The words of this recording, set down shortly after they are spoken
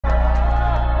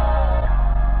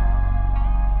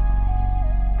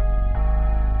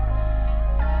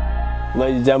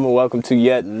Ladies and gentlemen, welcome to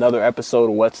yet another episode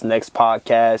of What's Next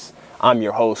podcast. I'm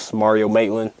your host, Mario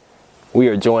Maitland. We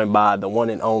are joined by the one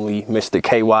and only Mr.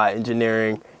 KY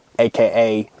Engineerin,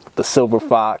 aka the Silver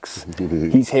Fox.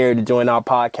 He's here to join our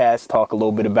podcast, talk a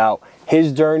little bit about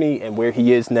his journey and where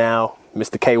he is now.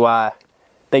 Mr. KY,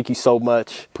 thank you so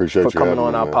much for coming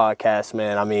on our podcast,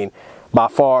 man. I mean, by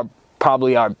far,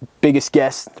 probably our biggest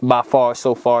guest by far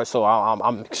so far. So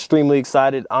I'm extremely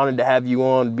excited, honored to have you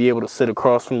on, be able to sit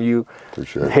across from you,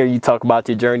 hear you talk about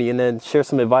your journey, and then share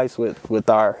some advice with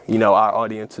our, our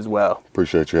audience as well.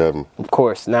 Appreciate you having me. Of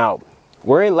course. Now,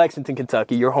 we're in Lexington,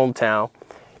 Kentucky, your hometown.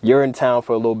 You're in town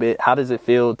for a little bit. How does it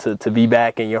feel to be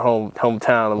back in your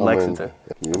hometown of Lexington?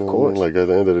 Man, of course. Like at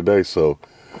the end of the day, so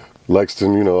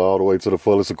Lexington, all the way to the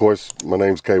fullest. Of course, my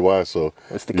name's KY, so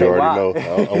you already know.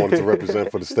 I wanted to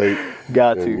represent for the state.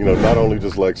 Got and, to. Not only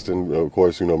just Lexington, of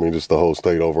course, just the whole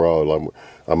state overall.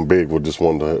 I'm big with just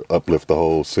wanting to uplift the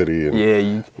whole city.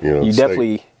 And, you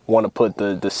definitely want to put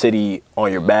the city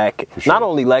on your back. Sure. Not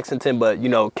only Lexington, but,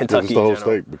 Kentucky just the whole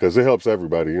state, because it helps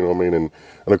everybody, And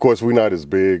of course, we're not as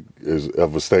big as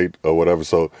of a state or whatever,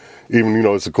 so even,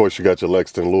 it's of course you got your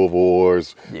Lexington, Louisville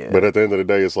wars, but at the end of the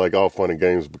day, it's like all fun and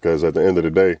games, because at the end of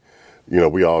the day,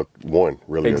 we all won,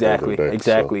 really. Exactly, at the end of the day,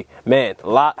 exactly. So. Man, a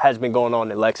lot has been going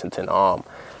on in Lexington.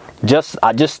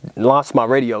 I just launched my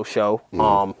radio show,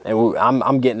 and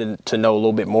I'm getting to know a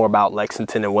little bit more about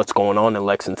Lexington and what's going on in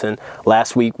Lexington.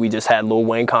 Last week we just had Lil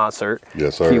Wayne concert.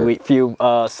 Yes, sir. A few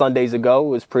Sundays ago. It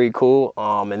was pretty cool.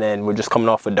 And then we're just coming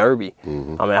off a Derby. I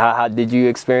mean, how did you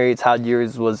experience? How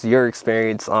was your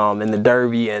experience in the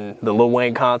Derby and the Lil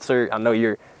Wayne concert? I know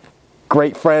you're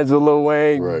great friends with Lil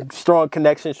Wayne. Right. Strong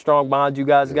connection, strong bond you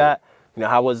guys got.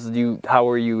 How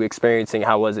were you experiencing?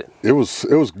 How was it? It was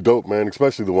dope, man,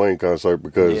 especially the Wayne concert,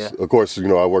 because of course,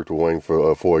 I worked with Wayne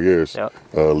for 4 years. Yep.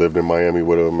 Lived in Miami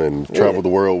with him and traveled the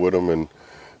world with him and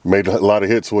made a lot of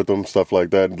hits with him, stuff like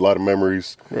that, a lot of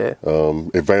memories. Yeah.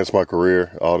 Advanced my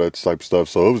career, all that type of stuff.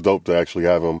 So it was dope to actually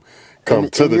have him come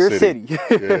to the city.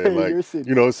 Yeah, like,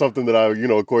 it's something that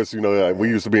of course, we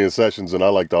used to be in sessions and I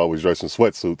like to always dress in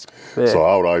sweatsuits. Yeah. So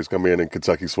I would always come in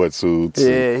Kentucky sweatsuits.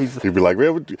 Yeah. He'd be like,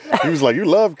 man, he was like, you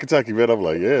love Kentucky, man. I'm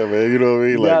like, yeah, man, you know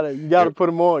what I mean? You gotta put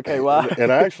him on, KY.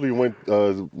 And I actually went,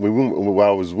 while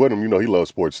I was with him, he loves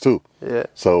sports too. Yeah.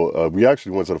 So we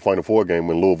actually went to the Final Four game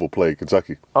when Louisville played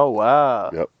Kentucky. Oh, wow.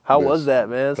 Yep. How was that,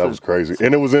 man? That was crazy.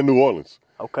 And it was in New Orleans.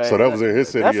 Okay. So that was in his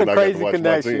city, and I got to watch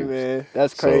my team. Man.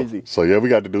 That's crazy. So we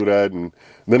got to do that, and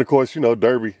then of course,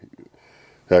 Derby.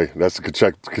 Hey, that's a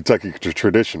Kentucky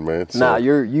tradition, man. So, nah,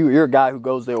 you're a guy who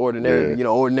goes there ordinary. Yeah.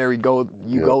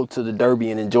 Go to the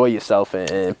Derby and enjoy yourself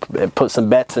and put some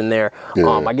bets in there. Yeah.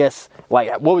 I guess,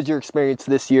 like, what was your experience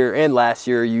this year and last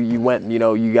year? You went,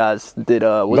 you guys did.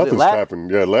 Nothing's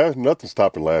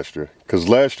topping last year, because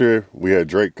last year we had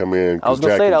Drake come in. I was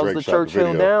gonna say that was the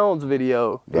Churchill Downs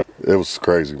video. It was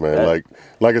crazy, man.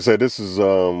 Like I said, this is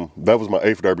that was my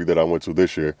 8th Derby that I went to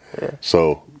this year. Yeah.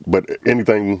 So, but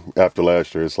anything after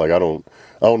last year, it's like I don't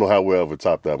know how we'll ever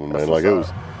top that one, man. Like it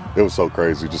was so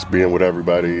crazy just being with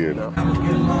everybody and.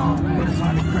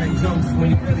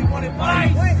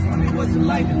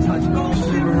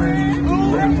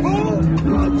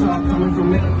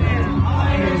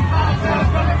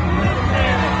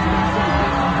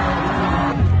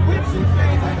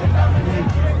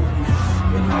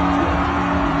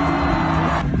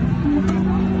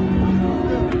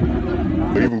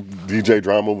 Even DJ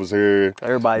Drama was here.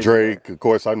 Everybody. Drake, of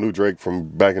course, I knew Drake from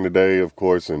back in the day, of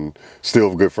course, and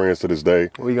still good friends to this day.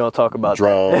 We gonna talk about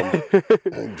Drama,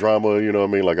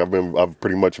 Like I've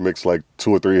pretty much mixed like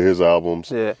 2 or 3 of his albums.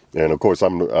 Yeah. And of course,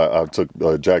 I took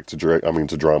Jack to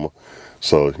Drama,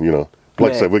 so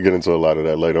Like I said, we'll get into a lot of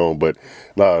that later on, but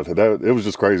it was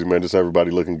just crazy, man. Just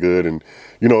everybody looking good, and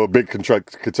a big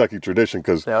Kentucky tradition.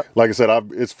 Because, like I said,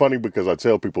 it's funny because I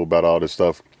tell people about all this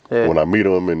stuff when I meet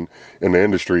them in the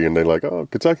industry, and they're like, "Oh,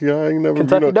 Kentucky, I ain't never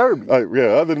Kentucky Derby."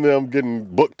 Other than them getting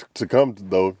booked to come,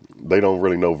 though, they don't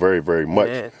really know very, very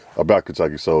much about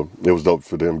Kentucky. So it was dope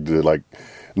for them to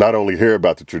not only hear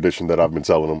about the tradition that I've been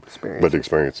telling them, but the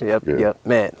experience. Yep.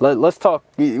 Man, let's talk.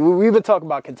 We've been talking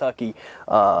about Kentucky.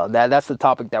 That's the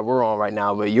topic that we're on right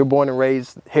now. But you're born and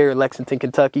raised here in Lexington,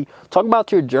 Kentucky. Talk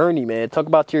about your journey, man. Talk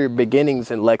about your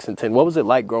beginnings in Lexington. What was it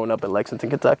like growing up in Lexington,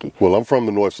 Kentucky? Well, I'm from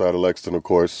the north side of Lexington, of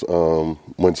course.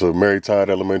 Went to Mary Todd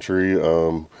Elementary,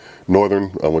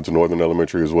 Northern. I went to Northern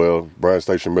Elementary as well. Bryan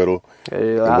Station Middle,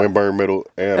 Winburn Middle,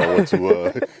 and I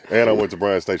went to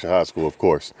Bryan Station High School, of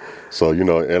course. So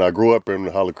and I grew up in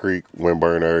Hollow Creek,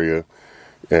 Winburn area.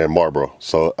 and Marlboro.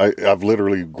 So I've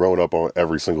literally grown up on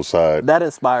every single side. That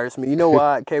inspires me. You know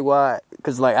why, KY?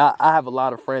 Because like I have a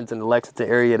lot of friends in the Lexington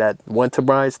area that went to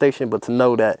Bryan Station, but to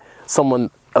know that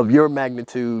someone of your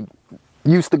magnitude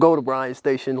used to go to Bryan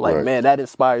Station, like, right. Man, that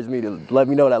inspires me to let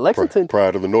me know that Lexington.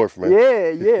 Pride of the North, man.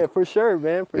 Yeah, for sure,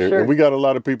 man, for sure. And we got a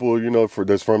lot of people, you know,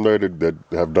 that's from there that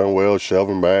have done well.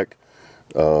 Shelvin Mack.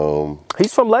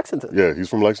 He's from Lexington. Yeah, he's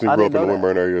from Lexington. Grew up in the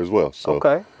Winburn area as well. So,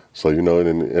 okay. So, you know,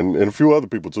 and a few other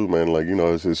people too, man. Like, you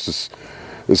know, it's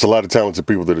a lot of talented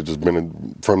people that have just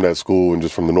been from that school and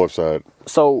just from the North Side.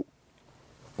 So,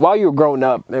 while you were growing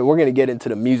up, and we're going to get into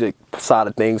the music side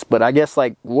of things, but I guess,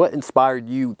 like, what inspired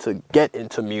you to get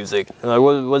into music? Like,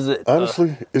 what was it?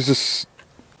 Honestly, it's just,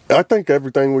 I think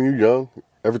everything when you're young,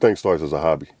 everything starts as a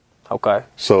hobby. Okay.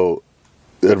 So,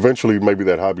 eventually, maybe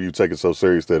that hobby, you take it so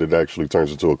serious that it actually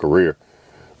turns into a career.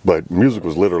 But music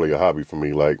was literally a hobby for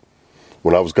me. Like,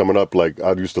 when I was coming up, like,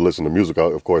 I used to listen to music,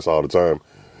 of course, all the time.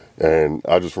 And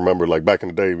I just remember, like, back in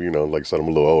the day, you know, like I said, I'm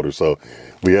a little older, so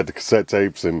we had the cassette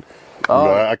tapes and, you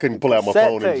know, I couldn't pull out my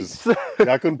phone and just,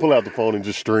 I couldn't pull out the phone and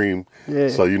just stream. Yeah.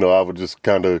 So, you know, I would just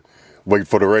kind of wait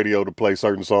for the radio to play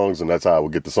certain songs, and that's how I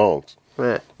would get the songs.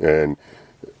 Yeah. And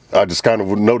I just kind of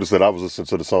noticed that I was listening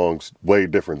to the songs way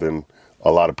different than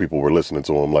a lot of people were listening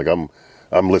to them. Like,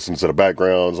 I'm listening to the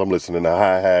backgrounds, I'm listening to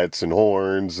hi-hats and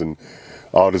horns and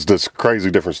all this crazy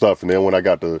different stuff. And then when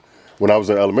I was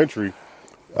in elementary,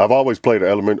 I've always played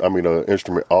an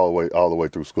instrument all the way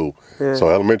through school. Yeah. So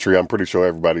elementary, I'm pretty sure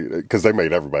everybody, because they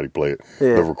made everybody play it.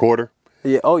 Yeah. The recorder.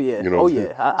 Yeah. Oh yeah. You know,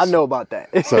 I know about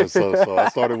that. so I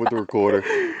started with the recorder.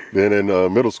 Then in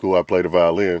middle school, I played the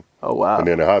violin. Oh wow. And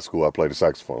then in high school, I played the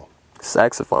saxophone.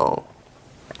 Saxophone.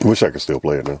 Wish I could still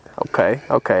play it now. Okay.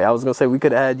 I was gonna say we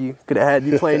could have had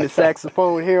you playing the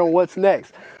saxophone here on What's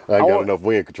Next. I ain't got enough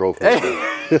wind control for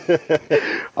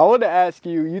that. I want to ask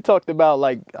you. You talked about,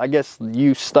 like, I guess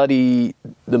you study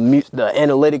the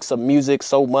analytics of music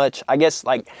so much. I guess,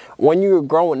 like, when you were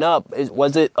growing up,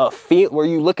 was it were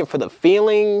you looking for the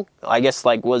feeling? I guess,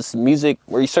 like, were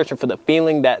you searching for the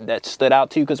feeling that stood out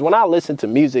to you? Because when I listen to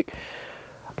music,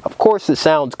 of course it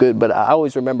sounds good, but I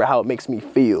always remember how it makes me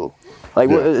feel. Like,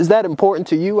 yeah. Is that important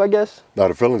to you, I guess? No,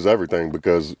 the feeling's everything,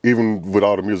 because even with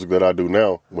all the music that I do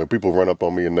now, when people run up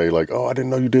on me and they like, oh, I didn't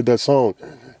know you did that song.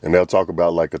 And they'll talk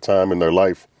about, like, a time in their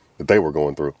life that they were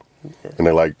going through. And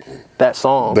they're like, that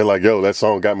song. They're like, yo, that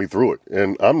song got me through it.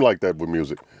 And I'm like that with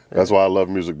music. That's why I love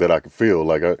music that I can feel.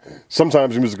 Like,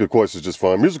 sometimes music, of course, is just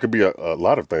fun. Music could be a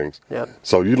lot of things. Yep.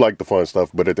 So you like the fun stuff,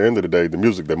 but at the end of the day, the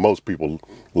music that most people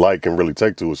like and really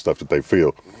take to is stuff that they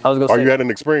feel. Or you had an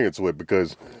experience with,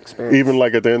 because even,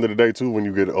 like, at the end of the day, too, when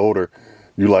you get older,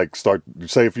 you, like,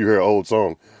 say if you hear an old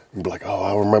song, you'd be like, oh,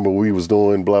 I remember what we was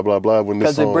doing, blah, blah, blah.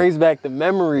 Because it brings back the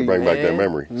memory, back that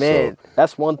memory. Man, so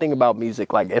that's one thing about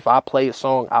music. Like, if I play a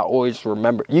song, I always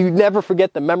remember. You never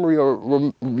forget the memory,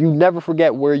 or you never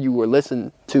forget where you were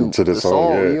listening to the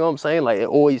song. Yeah. You know what I'm saying? Like, it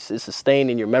always is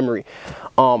sustained in your memory.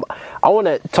 I want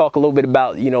to talk a little bit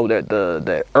about, you know,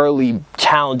 the early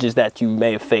challenges that you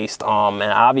may have faced. And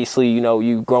obviously, you know,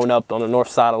 you've grown up on the north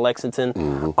side of Lexington.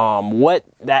 Mm-hmm. What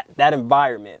that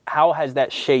environment, how has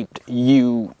that shaped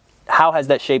you? How has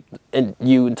that shaped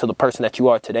you into the person that you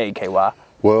are today, KY?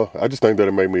 Well, I just think that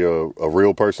it made me a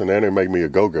real person, and it made me a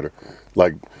go-getter.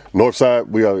 Like, Northside,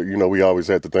 we always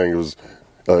had the thing, it was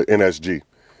NSG,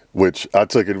 which I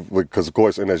took it because, of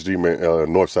course, NSG meant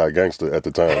Northside Gangster at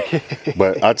the time.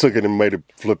 But I took it and made it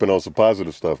flipping on some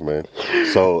positive stuff, man.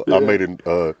 So I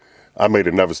made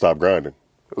it Never Stop Grinding.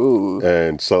 Ooh.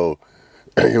 And so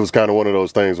it was kind of one of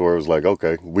those things where it was like,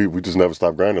 okay, we just never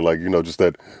stop grinding, like, you know, just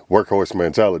that workhorse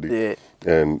mentality. Yeah.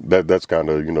 And that's kind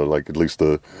of, you know, like, at least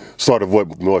the start of what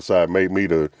Northside made me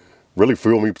to really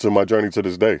fuel me to my journey to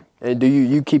this day. And do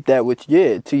you keep that with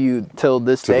till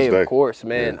this day, of course,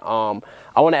 man. Yeah.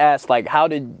 I want to ask, like, how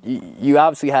did you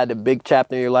obviously had a big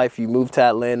chapter in your life. You moved to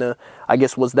Atlanta. I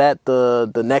guess, was that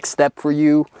the next step for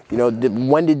you? You know,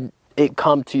 when did it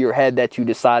come to your head that you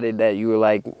decided that you were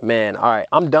like, man, all right,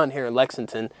 I'm done here in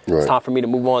Lexington. Right. It's time for me to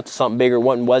move on to something bigger.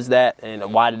 When was that,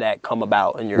 and why did that come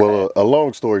about in your head? Well, a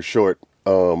long story short,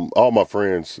 all my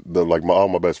friends, all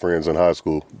my best friends in high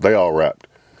school, they all rapped.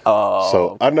 Oh,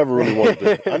 so I never really wanted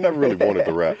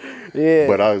to rap. Yeah.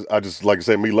 But I just, like I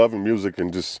said, me loving music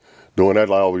and just doing that,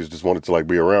 I always just wanted to, like,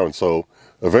 be around. So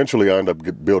eventually I ended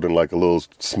up building, like, a little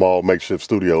small makeshift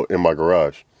studio in my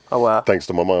garage. Oh, wow. Thanks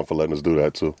to my mom for letting us do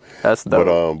that, too. That's dope.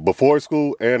 But before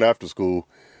school and after school,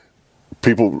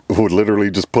 people would literally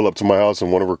just pull up to my house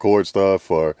and want to record stuff,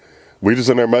 or we just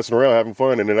in there messing around, having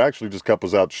fun, and it actually just kept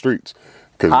us out the streets.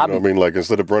 Because, you know what I mean? Like,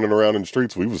 instead of running around in the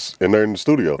streets, we was in there in the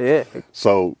studio. Yeah.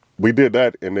 So we did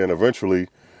that, and then eventually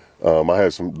I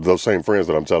had those same friends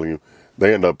that I'm telling you.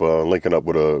 They end up linking up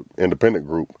with a independent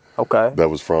group. Okay. That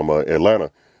was from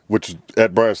Atlanta, which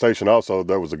at Bryan Station also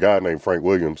there was a guy named Frank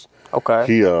Williams. Okay.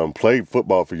 He played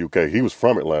football for UK. He was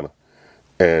from Atlanta,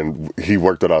 and he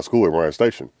worked at our school at Bryan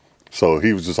Station. So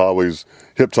he was just always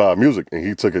hip to our music, and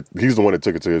he's the one that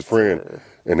took it to his friend,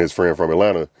 and his friend from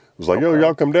Atlanta was like, "Yo,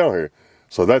 y'all come down here."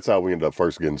 So that's how we ended up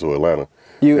first getting to Atlanta.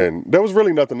 And there was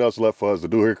really nothing else left for us to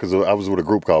do here because I was with a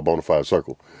group called Bonafide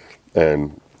Circle,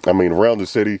 and I mean around the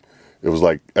city, it was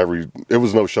like it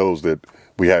was no shows that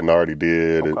we hadn't already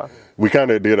did. Okay. We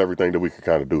kind of did everything that we could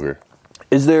kind of do here.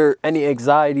 Is there any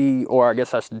anxiety, or I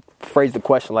guess I should phrase the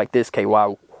question like this,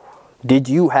 KY? Did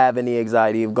you have any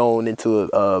anxiety of going into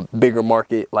a bigger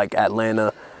market like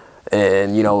Atlanta?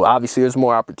 And, you know, obviously there's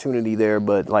more opportunity there,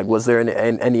 but like, was there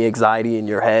any anxiety in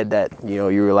your head that, you know,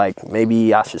 you were like,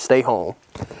 maybe I should stay home?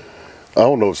 I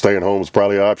don't know if staying home was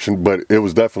probably an option, but it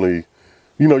was definitely,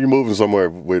 you know, you're moving somewhere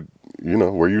with, you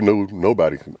know, where you knew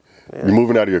nobody. Yeah. You're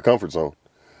moving out of your comfort zone.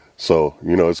 So,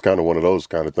 you know, it's kind of one of those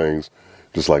kind of things.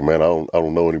 Just like, man, I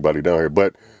don't know anybody down here.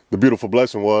 But the beautiful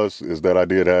blessing is that I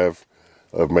did have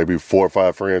maybe 4 or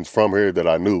 5 friends from here that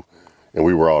I knew, and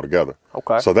we were all together.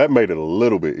 Okay. So that made it a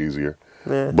little bit easier.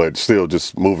 Yeah. But still,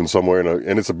 just moving somewhere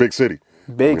and it's a big city.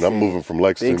 I'm moving from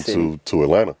Lexington to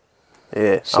Atlanta.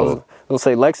 Yeah. So I was gonna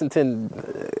say Lexington,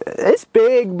 it's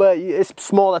big, but it's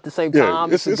small at the same time.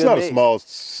 Yeah, it's not a small.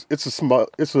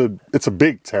 It's a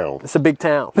big town. It's a big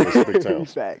town. It's a big town.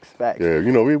 Facts. Yeah,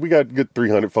 you know, we got good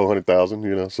 300, 400,000.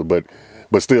 You know, so but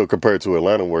still compared to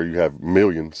Atlanta where you have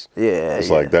millions. Yeah, it's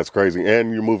like that's crazy,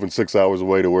 and you're moving 6 hours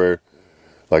away to where,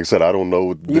 like I said, I don't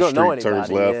know the street turns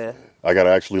left. Yeah. I got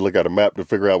to actually look at a map to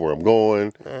figure out where I'm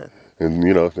going. Yeah. And,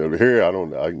 you know, here I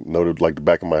know it like the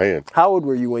back of my hand. How old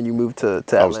were you when you moved to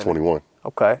Atlanta? I was 21.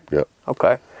 Okay. Yeah.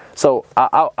 Okay. So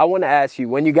I want to ask you,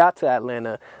 when you got to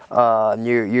Atlanta,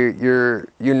 you're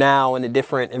now in a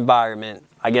different environment.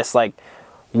 I guess, like,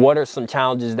 what are some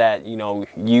challenges that, you know,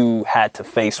 you had to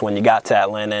face when you got to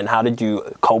Atlanta, and how did you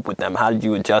cope with them? How did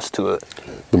you adjust to it?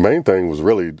 The main thing was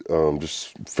really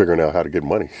just figuring out how to get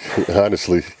money,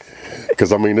 honestly.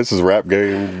 Because, I mean, this is a rap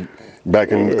game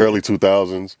back in the early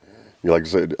 2000s. Like I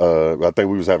said, I think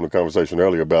we was having a conversation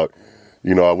earlier about,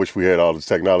 you know, I wish we had all this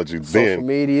technology then. Social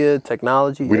media,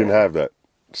 technology. We didn't have that.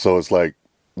 So it's like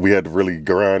we had to really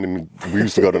grind, and we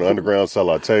used to go to the underground, sell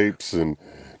our tapes and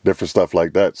different stuff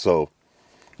like that. So,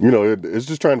 you know, it's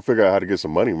just trying to figure out how to get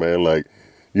some money, man. Like,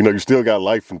 you know, you still got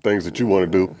life and things that you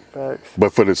want to do. Thanks.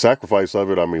 But for the sacrifice of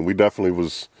it, I mean, we definitely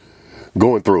was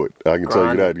going through it. I can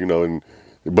tell you that, you know,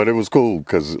 but it was cool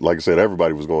because, like I said,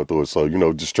 everybody was going through it. So, you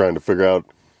know, just trying to figure out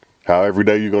how every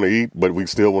day you're going to eat, but we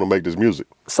still want to make this music.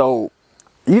 So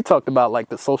you talked about like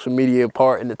the social media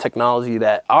part and the technology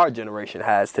that our generation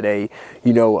has today.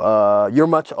 You know, you're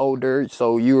much older,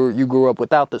 so you grew up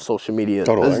without the social media.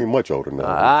 Hold on, I ain't much older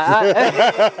now.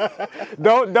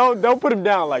 Don't put him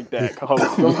down like that,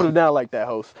 host. Don't put him down like that,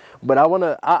 host. But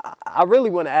I really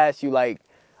want to ask you, like,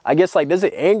 I guess, like, does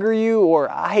it anger you, or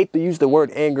I hate to use the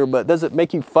word anger, but does it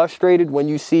make you frustrated when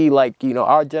you see, like, you know,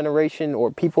 our generation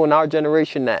or people in our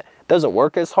generation that doesn't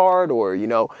work as hard, or, you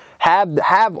know,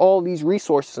 have all these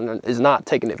resources and is not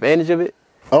taking advantage of it?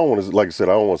 I don't want to, like I said,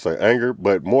 I don't want to say anger,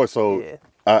 but more so,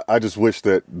 I just wish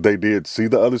that they did see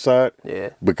the other side,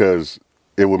 because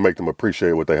it would make them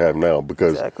appreciate what they have now.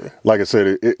 Because, like I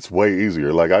said, it's way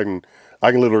easier. Like I can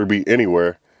literally be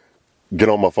anywhere, get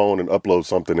on my phone and upload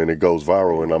something, and it goes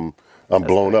viral, and I'm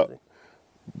blown up.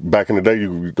 Back in the day,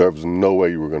 there was no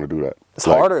way you were going to do that. It's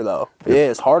harder, though.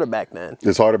 Yeah, it's harder back then.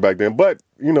 It's harder back then. But,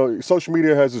 you know, social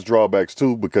media has its drawbacks,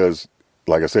 too, because,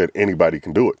 like I said, anybody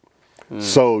can do it.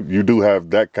 So you do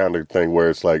have that kind of thing where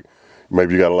it's like,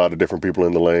 maybe you got a lot of different people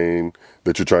in the lane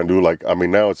that you're trying to do. Like, I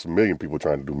mean, now it's a million people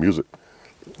trying to do music.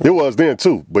 It was then,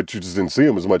 too, but you just didn't see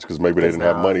them as much because maybe they didn't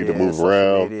have money to move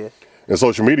around. Media. In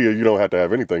social media, you don't have to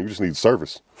have anything. You just need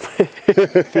service.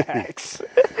 Facts.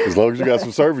 As long as you got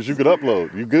some service, you can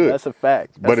upload. You good. That's a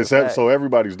fact. But it's so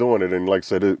everybody's doing it, and like I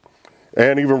said,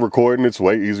 and even recording, it's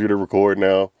way easier to record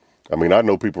now. I mean, I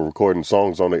know people recording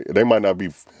songs on it. They might not be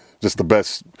just the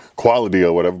best quality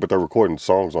or whatever, but they're recording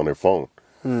songs on their phone.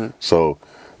 So,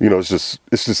 you know, it's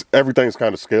just everything's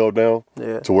kind of scaled down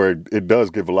to where it does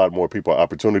give a lot more people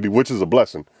opportunity, which is a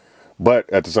blessing. But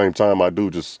at the same time, I do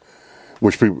just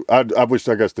wish people, I wish,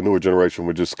 I guess, the newer generation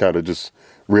would just kind of just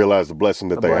realize the blessing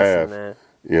that they have.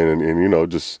 And you know,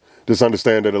 just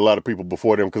understand that a lot of people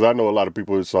before them, because I know a lot of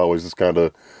people, it's always this kind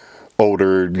of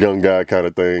older, young guy kind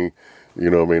of thing. You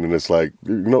know what I mean? And it's like,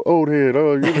 you know, old head,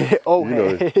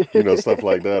 you know, stuff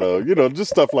like that. You know,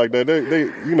 just stuff like that. They,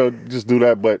 you know, just do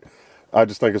that. But I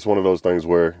just think it's one of those things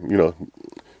where, you know,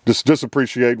 just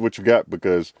appreciate what you got,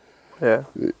 because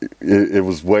it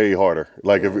was way harder.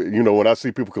 Like, if when I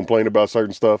see people complain about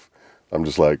certain stuff, I'm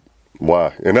just like,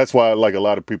 why? And that's why, like, a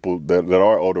lot of people that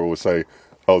are older will say,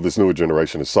 oh, this newer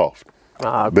generation is soft.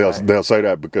 Okay. They'll say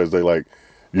that because they like,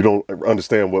 you don't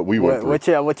understand what we went through.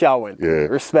 What y'all went through. Yeah.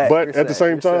 Respect. But at the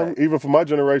same time, even for my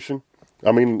generation,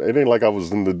 I mean, it ain't like I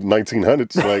was in the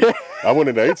 1900s. Like, I went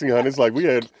in the 1800s. Like,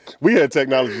 we had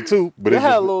technology too, but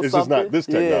it's just not this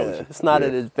technology. Yeah, it's not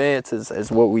as advanced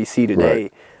as what we see today,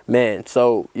 right. Man.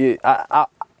 So we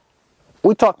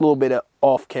talked a little bit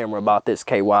off camera about this,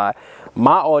 KY.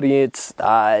 My audience,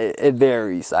 it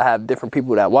varies. I have different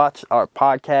people that watch our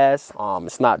podcast.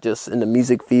 It's not just in the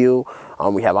music field.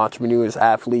 We have entrepreneurs,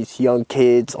 athletes, young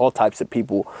kids, all types of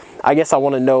people. I guess I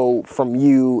want to know from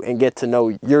you and get to know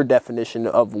your definition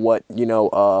of what,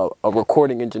 a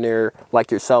recording engineer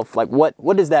like yourself, like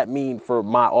what does that mean for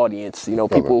my audience?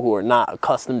 People who are not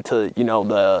accustomed to,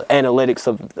 the analytics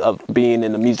of being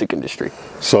in the music industry.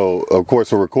 So, of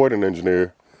course, a recording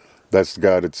engineer, that's the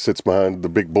guy that sits behind the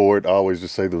big board. I always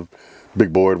just say the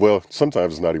big board. Well,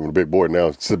 sometimes it's not even a big board now.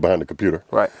 It's sit behind the computer.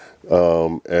 Right.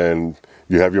 And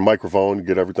you have your microphone, you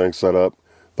get everything set up.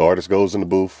 The artist goes in the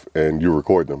booth and you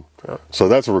record them. Yeah. So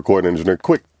that's a recording engineer.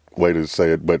 Quick way to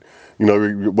say it. But,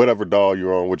 whatever DAW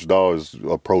you're on, which DAW is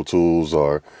Pro Tools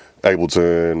or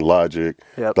Ableton, Logic.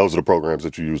 Yep. Those are the programs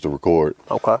that you use to record.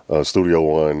 Okay. Studio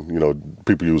One,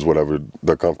 people use whatever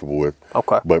they're comfortable with.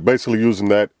 Okay. But basically using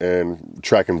that and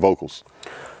tracking vocals.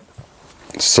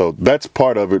 So that's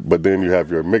part of it, but then you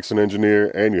have your mixing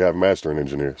engineer and you have mastering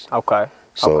engineers. Okay.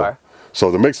 So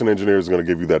the mixing engineer is going to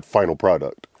give you that final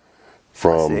product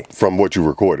from what you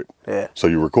recorded. Yeah. So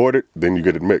you record it, then you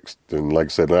get it mixed. And like I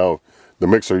said, now the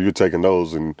mixer, you're taking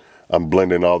those and I'm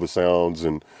blending all the sounds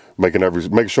and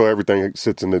make sure everything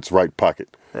sits in its right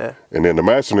pocket. Yeah. And then the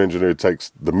mastering engineer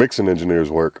takes the mixing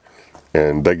engineer's work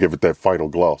and they give it that final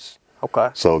gloss. Okay.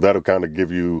 So that'll kind of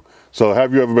give you. So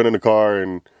have you ever been in the car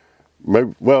and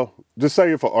just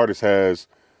say if an artist has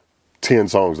 10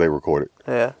 songs they recorded.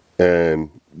 Yeah. And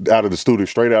straight out of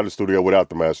the studio without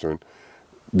the mastering,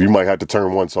 you might have to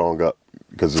turn one song up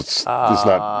because it's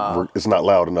not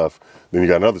loud enough. Then you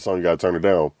got another song, you got to turn it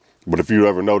down. But if you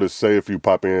ever notice, say if you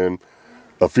pop in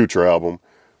a Future album,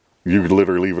 you could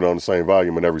literally leave it on the same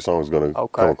volume and every song is going to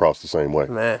come across the same way.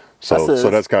 Man. So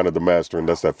that's kind of the mastering.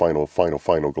 That's that final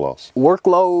gloss.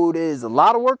 Workload is a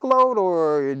lot of workload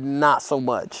or not so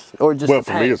much? Or just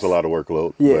for me, it's a lot of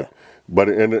workload. Yeah. But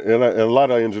a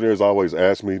lot of engineers always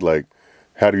ask me, like,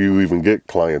 how do you even get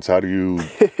clients? How do you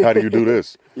do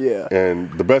this? Yeah.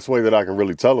 And the best way that I can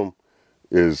really tell them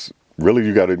is really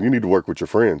you need to work with your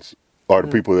friends or the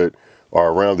people that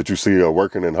are around that you see are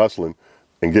working and hustling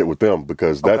and get with them,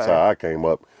 because that's how I came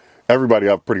up. Everybody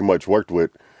I've pretty much worked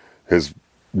with has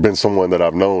been someone that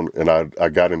I've known and I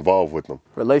got involved with them.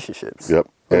 Relationships. Yep.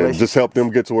 And just help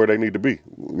them get to where they need to be.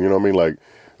 You know what I mean? Like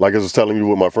I was telling you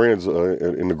with my friends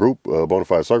in the group,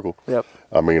 Bonafide Circle. Yep.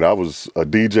 I mean, I was a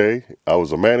DJ, I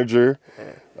was a manager,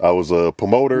 I was a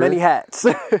promoter. Many hats.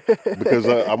 Because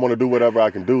I want to do whatever I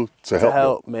can do to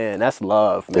help them. Man, that's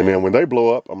love, man. And then when they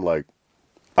blow up, I'm like,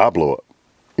 I blow up.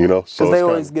 So they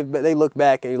always they look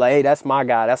back and you're like, hey, that's my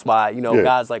guy. That's why,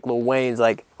 guys like Lil Wayne's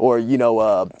or 2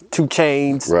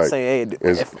 Chainz say,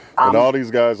 hey, and all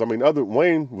these guys, I mean,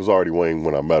 Wayne was already Wayne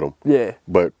when I met him. Yeah.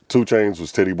 But 2 Chainz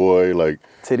was Titty Boy.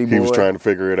 He was trying to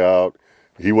figure it out.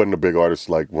 He wasn't a big artist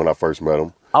like when I first met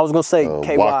him. I was going to say,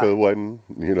 KY. Waka wasn't,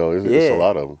 it's a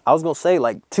lot of them. I was going to say,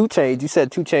 2 Chainz, you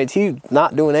said 2 Chainz, he's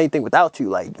not doing anything without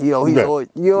you. He's always,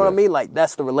 what I mean?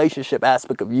 That's the relationship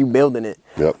aspect of you building it.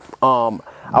 Yep.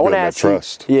 I want to ask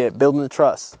trust. you, building the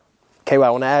trust. KY, I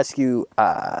want to ask you,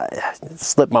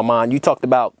 slipped my mind. You talked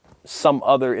about some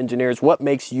other engineers. What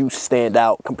makes you stand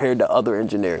out compared to other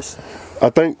engineers? I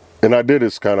think, and I did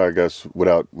this kind of, I guess,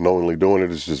 without knowingly doing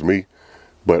it, it's just me.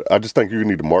 But I just think you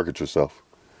need to market yourself.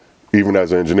 Even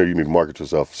as an engineer, you need to market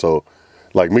yourself. So,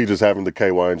 like me just having the KY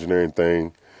Engineerin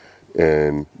thing,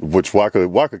 and which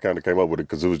Waka kind of came up with it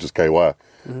because it was just KY.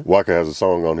 Mm-hmm. Waka has a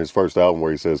song on his first album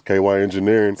where he says KY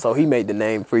Engineerin. So he made the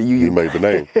name for you. He made the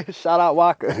name. Shout out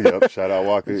Waka. Yep, shout out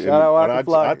Waka. Shout out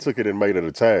Waka. I took it and made it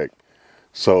a tag.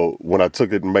 So when I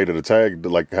took it and made it a tag,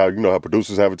 like how how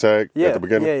producers have a tag at the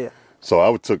beginning. Yeah. So I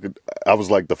was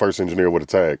like the first engineer with a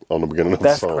tag on the beginning of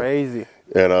the song. That's crazy.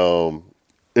 And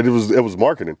it was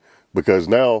marketing, because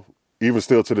now, even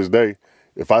still to this day,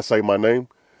 if I say my name,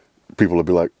 people will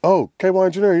be like, "Oh, KY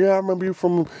Engineerin, yeah, I remember you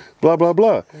from blah blah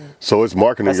blah." So it's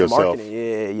marketing yourself. Marketing.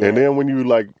 Yeah. And then when you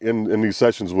in these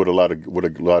sessions with a lot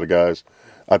of guys,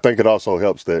 I think it also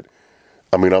helps that,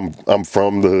 I mean, I'm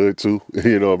from the hood too,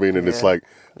 you know what I mean, and it's like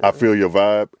I feel your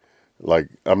vibe. Like,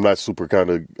 I'm not super kind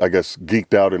of, I guess,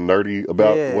 geeked out and nerdy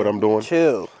about what I'm doing.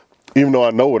 Chill. Even though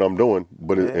I know what I'm doing,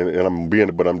 but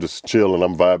I'm just chill and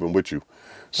I'm vibing with you.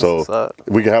 So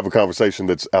we can have a conversation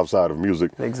that's outside of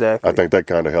music. Exactly. I think that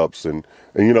kind of helps. And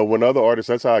you know, when other artists,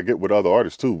 that's how I get with other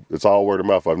artists too. It's all word of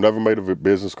mouth. I've never made a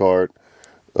business card.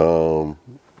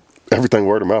 Everything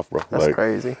word of mouth, bro. That's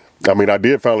crazy. I mean, I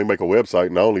did finally make a website,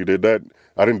 and I only did that.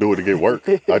 I didn't do it to get work.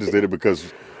 I just did it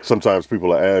because sometimes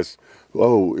people ask,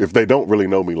 oh, if they don't really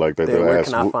know me like that, they'll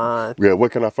ask, what can I find? Yeah,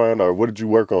 what can I find? Or what did you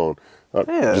work on?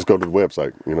 Just go to the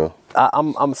website, you know.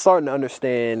 I'm starting to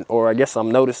understand, or I guess I'm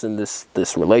noticing this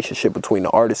relationship between the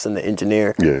artist and the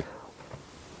engineer. Yeah.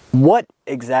 What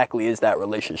exactly is that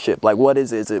relationship? Like, what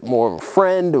is it? Is it more of a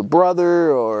friend, a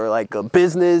brother, or like a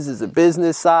business? Is it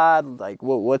business side? Like,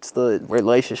 what's the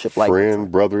relationship like?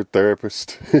 Friend, brother,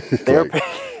 therapist. Therapist.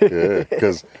 Yeah,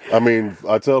 because, I mean,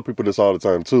 I tell people this all the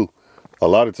time, too. A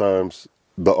lot of times,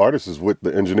 the artist is with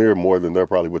the engineer more than they're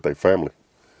probably with their family.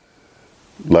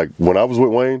 Like, when I was with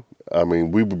Wayne, I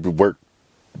mean, we would do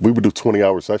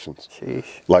 20-hour sessions.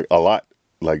 Sheesh. Like, a lot.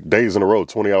 Like, days in a row,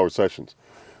 20-hour sessions.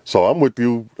 So I'm with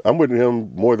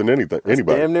him more than anybody.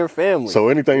 Damn near family. So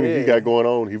anything that he got going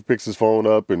on, he picks his phone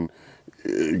up and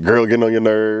girl getting on your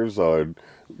nerves, or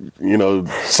you know,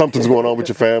 something's going on with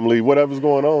your family, whatever's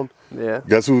going on. Yeah.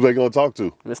 Guess who they gonna talk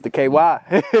to? Mr.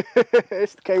 KY.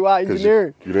 It's the KY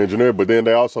Engineering. You're the engineer, but then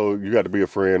you got to be a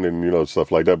friend and, you know,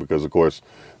 stuff like that, because of course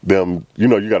them, you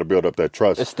know, you got to build up that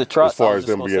trust. It's the trust. As far as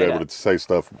them being able to say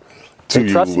stuff to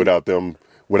you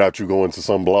without you going to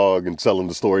some blog and telling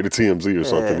the story to TMZ or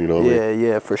something, you know what I mean?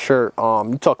 Yeah, for sure.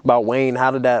 You talked about Wayne. How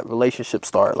did that relationship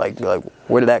start? Like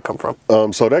where did that come from?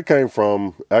 So that came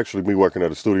from actually me working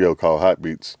at a studio called Hot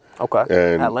Beats. Okay.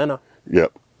 And Atlanta.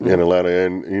 Yep. In Atlanta,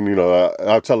 and you know,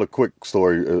 I'll tell a quick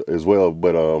story as well,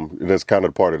 but that's kind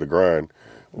of part of the grind.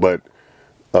 But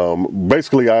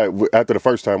basically, after the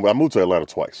first time, I moved to Atlanta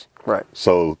twice. Right.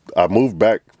 So I moved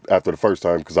back after the first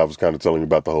time because I was kind of telling you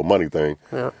about the whole money thing.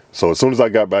 Yeah. So as soon as I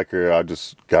got back here, I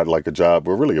just got like a job.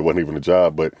 Well, really, it wasn't even a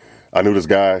job, but I knew this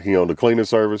guy. He owned a cleaning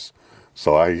service,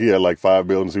 so he had like 5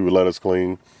 buildings he would let us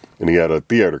clean, and he had a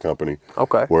theater company.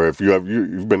 Okay. Where if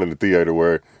you've been in the theater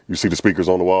where you see the speakers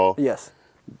on the wall. Yes.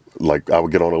 Like, I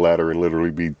would get on a ladder and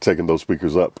literally be taking those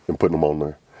speakers up and putting them on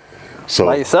there. So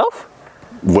by yourself?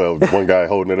 Well, one guy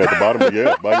holding it at the bottom, but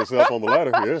yeah, by yourself on the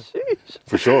ladder, yeah. Sheesh.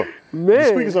 For sure. Man. The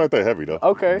speakers aren't that heavy, though.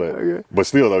 Okay. But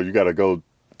still, though, you got to go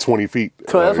 20 feet.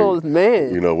 That's what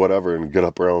man. You know, whatever, and get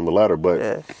up around the ladder.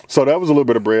 But so that was a little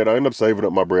bit of bread. I ended up saving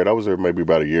up my bread. I was there maybe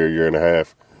about a year and a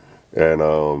half. And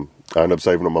I ended up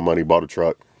saving up my money, bought a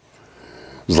truck.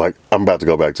 It was like, I'm about to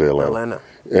go back to Atlanta.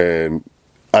 And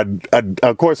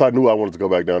of course, I knew I wanted to go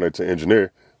back down there to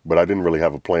engineer, but I didn't really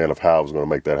have a plan of how I was going to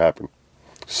make that happen.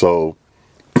 So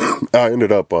I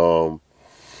ended up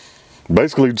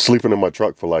basically sleeping in my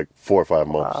truck for like 4 or 5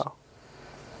 months. Wow.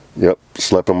 Yep,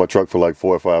 slept in my truck for like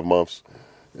 4 or 5 months.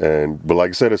 But like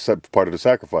I said, it's part of the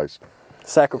sacrifice.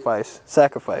 Sacrifice.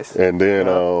 And then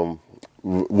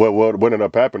what ended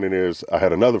up happening is I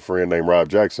had another friend named Rob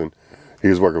Jackson. He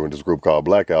was working with this group called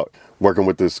Blackout. Working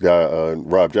with this guy,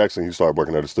 Rob Jackson, he started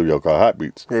working at a studio called Hot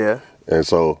Beats. Yeah. And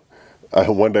so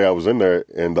one day I was in there,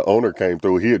 and the owner came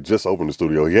through. He had just opened the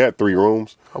studio. He had 3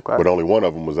 rooms, but only one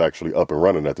of them was actually up and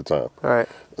running at the time. All right.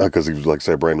 Because he was, like I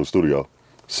said, brand new studio.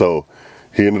 So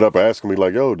he ended up asking me,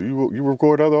 like, yo, do you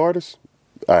record other artists?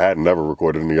 I had never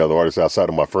recorded any other artists outside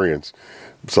of my friends.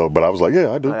 So, but I was like,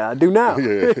 yeah, I do. I do now.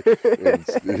 Yeah.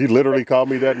 And he literally called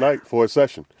me that night for a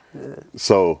session. Yeah.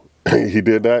 So he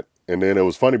did that. And then it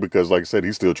was funny because, like I said,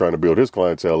 he's still trying to build his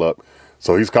clientele up.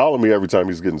 So he's calling me every time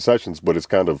he's getting sessions, but it's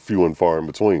kind of few and far in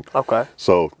between. Okay.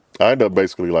 So I ended up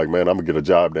basically like, man, I'm going to get a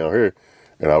job down here.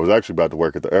 And I was actually about to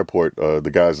work at the airport,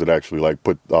 the guys that actually like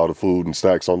put all the food and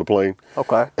snacks on the plane.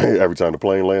 Okay. Every time the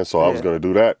plane lands. So I was going to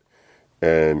do that.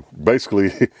 And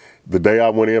basically, the day I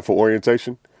went in for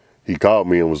orientation, he called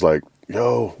me and was like,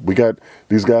 yo, we got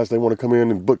these guys, they want to come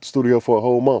in and book the studio for a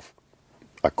whole month.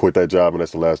 I quit that job, and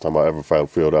that's the last time I ever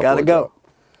filled out for a job.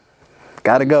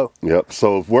 Gotta go. Yep.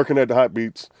 So working at the Hot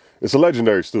Beats, it's a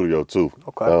legendary studio, too.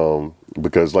 Okay.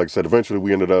 Because, like I said, eventually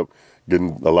we ended up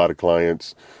getting a lot of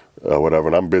clients, whatever,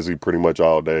 and I'm busy pretty much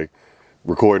all day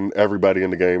recording everybody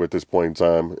in the game at this point in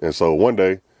time. And so one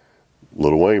day,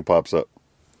 Lil Wayne pops up.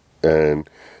 And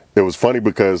it was funny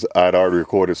because I'd already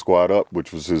recorded Squad Up,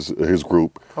 which was his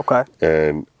group. Okay.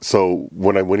 And so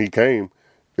when he came,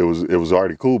 it was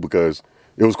already cool because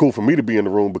it was cool for me to be in the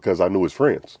room because I knew his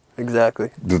friends. Exactly.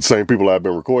 The same people I've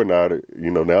been recording out,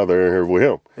 now they're in here with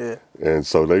him. Yeah. And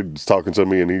so they was talking to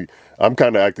me, and I'm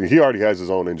kind of acting. He already has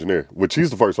his own engineer, which he's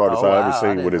the first artist I ever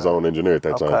seen with his own engineer at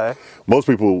that time. Most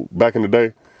people back in the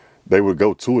day, they would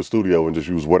go to a studio and just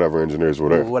use whatever engineers were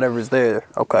there. Whatever's there.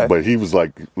 Okay. But he was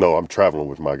like, no, I'm traveling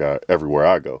with my guy everywhere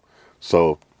I go.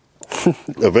 So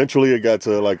eventually it got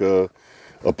to like a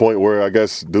point where I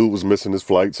guess dude was missing his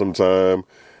flight sometime.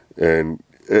 And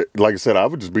like I said, I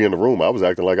would just be in the room. I was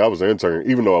acting like I was an intern,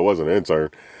 even though I wasn't an intern.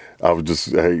 I was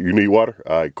just, hey, you need water?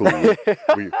 All right, cool.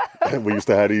 we used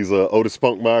to have these Otis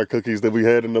Spunkmeyer cookies that we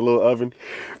had in the little oven.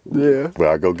 Yeah. But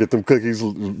I go get them cookies,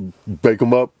 bake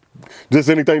them up. Just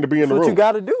anything to be in the room. What you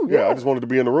got to do. Yeah, I just wanted to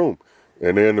be in the room.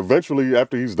 And then eventually,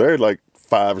 after he's there like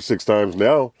 5 or 6 times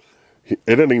now, it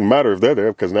doesn't even matter if they're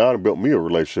there because now I built me a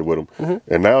relationship with him.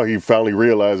 Mm-hmm. And now he finally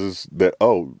realizes that,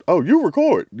 oh, you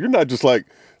record. You're not just like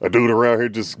a dude around here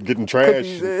just getting trash.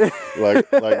 like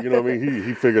you know what I mean?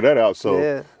 He figured that out.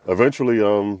 So eventually,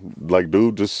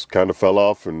 dude just kind of fell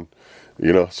off. And,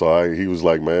 so he was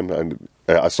like, man,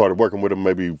 I started working with him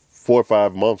maybe 4 or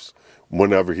 5 months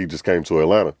whenever he just came to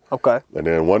Atlanta. Okay. And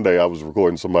then one day I was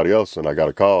recording somebody else and I got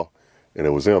a call and it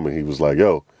was him and he was like,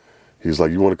 he's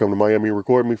like, you want to come to Miami and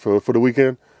record me for the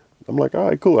weekend? I'm like, all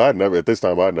right, cool. At this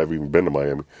time, I'd never even been to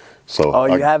Miami. So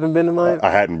you haven't been to Miami?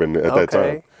 I hadn't been at that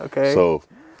time. Okay. So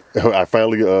I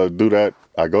finally do that.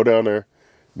 I go down there.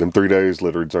 Them 3 days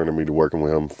literally turned me to working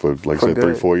with him for, like I said,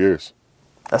 3-4 years.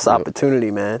 That's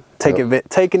opportunity, man.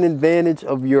 Taking advantage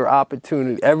of your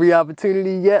opportunity. Every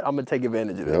opportunity you get, I'm going to take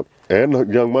advantage of it.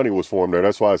 And Young Money was formed there.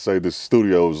 That's why I say this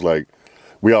studio is like,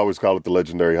 we always call it the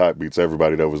legendary Hot Beats,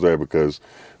 everybody that was there, because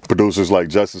producers like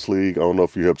Justice League, I don't know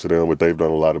if you're hip to them, but they've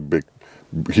done a lot of big,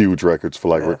 huge records for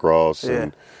like Rick Ross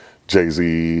and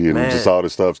Jay-Z and just all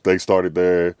this stuff. They started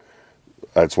there.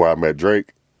 That's where I met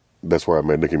Drake. That's where I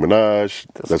met Nicki Minaj.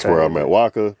 That's where I met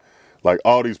Waka. Like,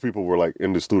 all these people were, like,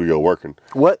 in the studio working.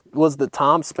 What was the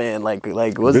time span? Like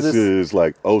was this? This is,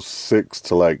 like, 06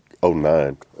 to, like,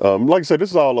 09. Like I said,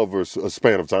 this is all over a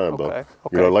span of time, though.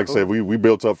 Okay, like I said, we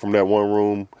built up from that one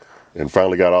room and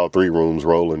finally got all 3 rooms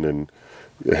rolling and,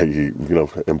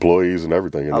 employees and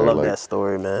everything in there. I love that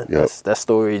story, man. Yep. That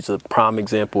story is a prime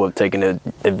example of taking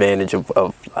advantage of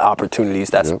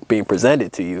opportunities that's being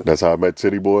presented to you. That's how I met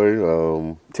Titty Boy.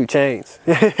 2 Chainz.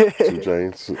 2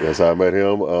 Chainz. That's how I met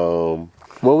him.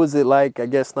 What was it like, I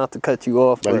guess not to cut you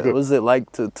off, but what was it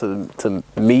like to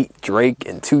meet Drake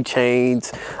and 2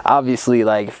 Chainz? Obviously,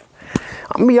 like,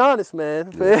 I'm gonna be honest,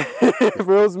 man. If it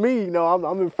was me,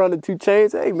 I'm in front of 2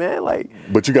 Chainz. Hey, man, like.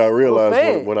 But you gotta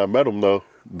realize when I met them, though,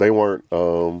 they weren't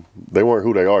who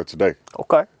they are today.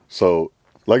 Okay. So,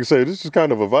 like I said, this is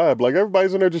kind of a vibe. Like,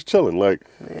 everybody's in there just chilling. Like,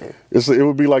 it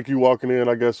would be like you walking in,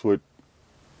 I guess, with,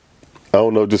 I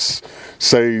don't know, just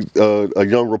say a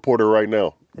young reporter right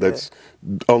now that's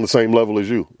on the same level as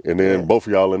you, and then both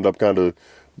of y'all end up kind of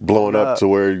blowing up to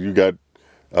where you got,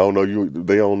 I don't know,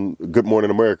 they on Good Morning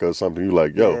America or something. You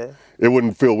like, it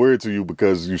wouldn't feel weird to you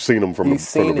because you've seen them from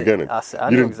the beginning.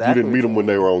 You didn't meet them when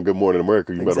they were on Good Morning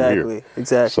America. You met them here.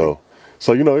 Exactly. So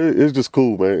it's just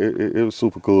cool, man. It was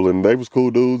super cool, and they was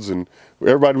cool dudes, and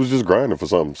everybody was just grinding for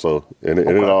something. So and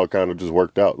it all kind of just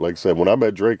worked out. Like I said, when I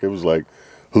met Drake, it was like,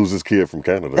 who's this kid from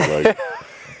Canada? Like,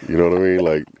 you know what I mean?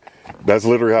 Like, that's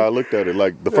literally how I looked at it.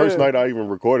 Like, the first night I even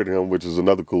recorded him, which is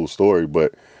another cool story,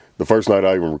 but the first night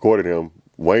I even recorded him,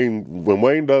 when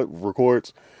Wayne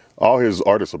records, all his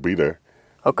artists will be there.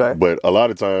 Okay. But a lot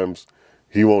of times,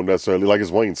 he won't necessarily, like, it's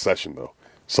Wayne's session, though.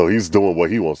 So he's doing what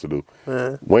he wants to do.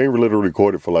 Wayne literally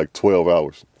recorded for like 12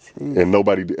 hours. Jeez. And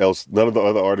nobody else, none of the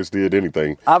other artists did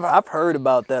anything. I've heard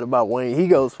about that about Wayne. He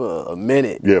goes for a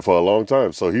minute. Yeah, for a long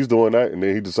time. So he's doing that, and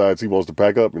then he decides he wants to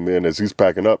pack up, and then as he's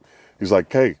packing up, he's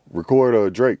like, hey,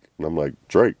 record Drake. And I'm like,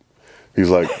 Drake? He's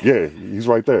like, yeah, he's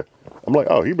right there. I'm like,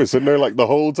 oh, he been sitting there like the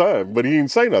whole time, but he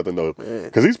didn't say nothing though,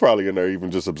 because he's probably in there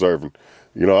even just observing.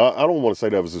 I don't want to say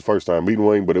that was his first time meeting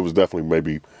Wayne, but it was definitely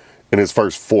maybe in his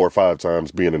first 4 or 5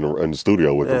 times being in the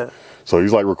studio with him. So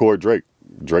he's like, record Drake.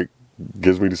 Drake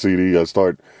gives me the CD.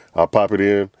 I pop it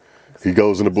in. He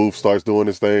goes in the booth, starts doing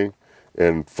his thing,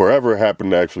 and Forever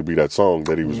happened to actually be that song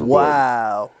that he was recording.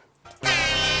 Wow.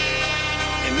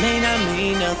 It may not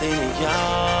mean nothing to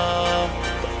y'all,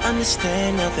 but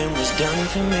understand nothing was done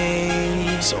for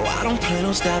me, so I don't plan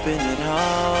on stopping at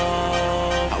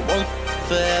all. I won't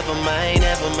forever mine,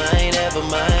 ever mine, ever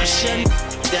mine. I'm shutting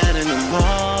down in the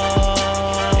mall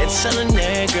and telling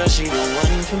that girl she the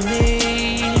one for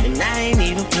me, and I ain't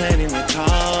even planning to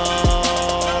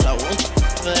call. I won't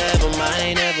forever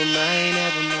mine, ever mine,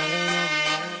 ever mine, ever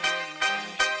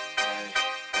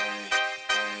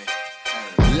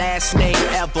mine. best name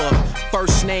ever,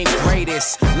 first name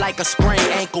greatest. Like a sprained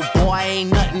ankle, boy,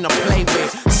 ain't nothing to play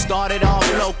with. Started off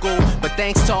local, but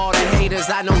thanks to all the haters,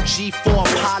 I know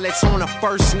G4 pilots on a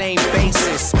first name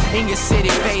basis. In your city,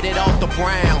 faded off the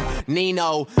brown.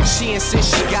 Nino, she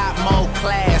insists she got more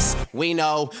class. We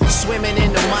know, swimming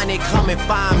in the money, come and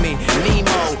find me.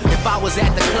 Nemo, if I was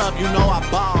at the club, you know I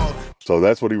balled. So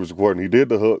that's what he was recording. He did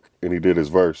the hook and he did his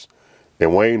verse.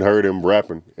 And Wayne heard him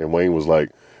rapping, and Wayne was like,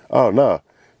 oh, nah.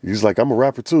 He's like, I'm a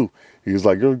rapper too. He's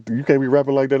like, you can't be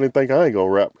rapping like that and think I ain't gonna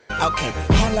rap. Okay,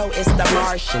 hello, it's the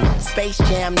Martian, Space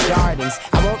Jam Jordans.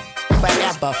 I won't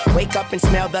forever, wake up and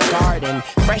smell the garden,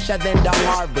 fresher than the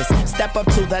harvest, step up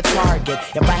to the target.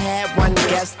 If I had one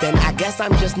guess, then I guess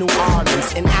I'm just New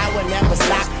Orleans. And I would never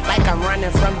stop, like I'm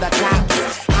running from the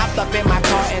cops. Hopped up in my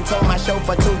car and told my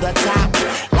chauffeur to the top.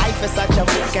 Life is such a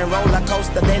fucking roller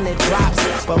coaster, then it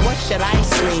drops. But what should I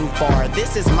scream for?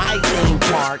 This is my theme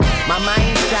park. My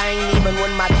mind shine even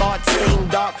when my thoughts seem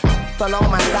dark. On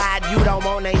my side, you don't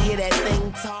want to hear that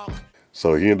thing talk.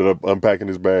 So he ended up unpacking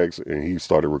his bags and he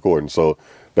started recording. So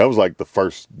that was like the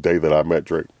first day that I met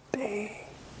Drake. Dang.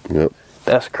 Yep.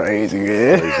 That's crazy,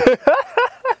 man. Crazy.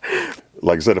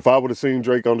 Like I said, if I would have seen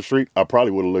Drake on the street, I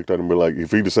probably would have looked at him and been like,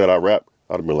 if he'd have said I rap,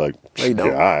 I'd have been like, yeah,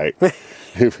 all right.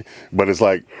 But it's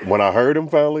like, when I heard him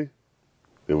finally,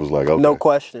 it was like, okay. No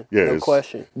question. Yeah, no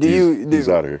question. He's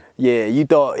out of here. Yeah, you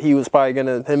thought he was probably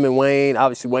him and Wayne,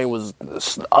 obviously Wayne was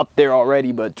up there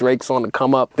already, but Drake's on the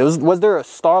come up. Was there a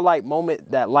starlight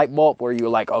moment, that light bulb, where you were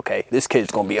like, okay, this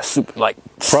kid's going to be a Probably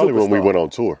superstar? when we went on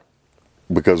tour.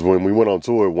 Because when we went on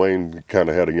tour, Wayne kind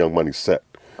of had a Young Money set.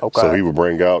 Okay. So he would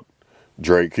bring out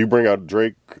Drake. He'd bring out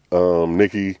Drake,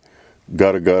 Nicki,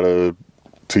 Gutta Gutta,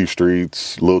 T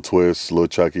Streets, Lil Twist, Lil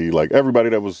Chucky, like everybody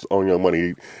that was on Young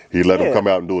Money, he let him come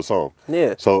out and do a song.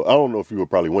 Yeah. So I don't know if you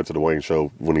probably went to the Wayne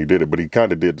show when he did it, but he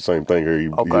kind of did the same thing here. He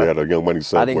had a Young Money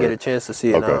set. I didn't get a chance to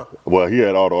see it. Okay. No. Well, he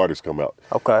had all the artists come out.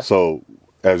 Okay. So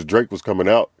as Drake was coming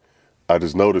out, I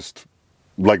just noticed,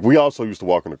 like we also used to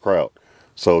walk in the crowd.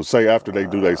 So say after they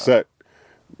do their set,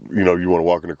 you know, you want to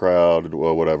walk in the crowd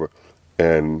or whatever.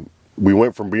 And we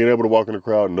went from being able to walk in the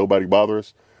crowd and nobody bother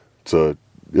us to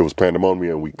it was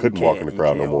pandemonium and we couldn't walk in the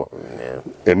crowd no more. Yeah.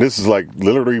 And this is like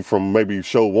literally from maybe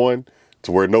show 1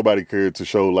 to where nobody cared to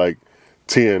show like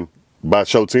 10. By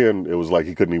show 10, it was like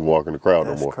he couldn't even walk in the crowd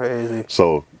no more. That's crazy.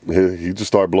 So he just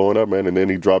started blowing up, man. And then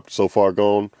he dropped So Far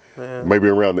Gone. Man. Maybe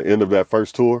around the end of that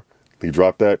first tour, he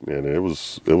dropped that, and it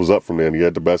was up from there. And he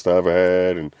had The Best I Ever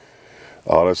Had and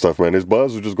all that stuff, man. His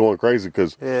buzz was just going crazy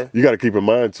because you got to keep in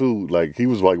mind, too, like he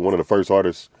was like one of the first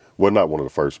artists. Well, not one of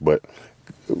the first, but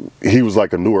he was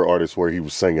like a newer artist where he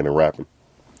was singing and rapping.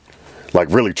 Like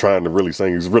really trying to really sing.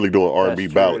 He was really doing R&B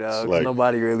ballads. Like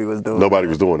nobody really was doing Nobody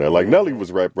was doing that. Like Nelly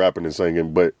was rapping and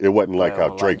singing, but it wasn't like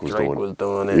how Drake was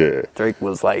doing it. Yeah. Drake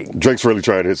was like... Drake's really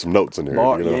trying to hit some notes in there.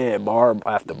 Bar, you know? Yeah, bar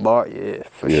after bar. Yeah,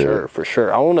 for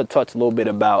sure. I want to touch a little bit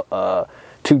about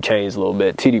 2 Chainz a little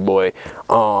bit, Titty Boy.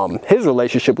 His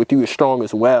relationship with you is strong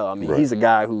as well. I mean, he's a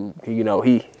guy who, you know,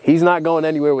 he's not going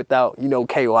anywhere without, you know,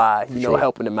 KY, you know,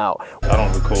 helping him out. I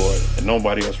don't record, and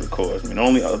nobody else records. I mean, the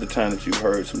only other time that you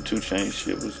heard some 2 Chainz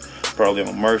shit was probably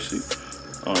on Mercy,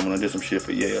 when I did some shit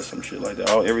for Ye or some shit like that.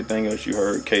 Everything else you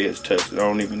heard, K has tested. I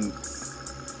don't even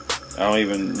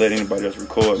let anybody else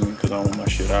record me because I don't want my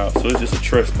shit out. So it's just a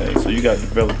trust thing. So you got to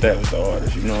develop that with the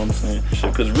artist, you know what I'm saying?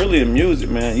 Because really in music,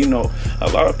 man, you know, a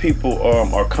lot of people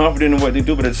are confident in what they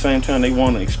do, but at the same time they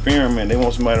want to experiment. They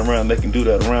want somebody around they can do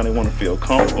that around. They want to feel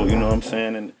comfortable, you know what I'm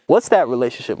saying? And what's that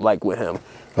relationship like with him?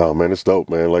 Oh, man, it's dope,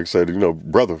 man. Like I said, you know,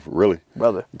 brother, really.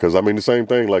 Brother. Because, I mean, the same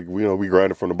thing, like, you know, we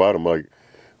grinded from the bottom. Like,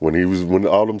 when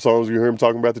all them songs you hear him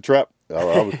talking about the trap,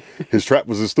 his trap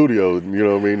was his studio, you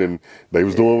know what I mean? And they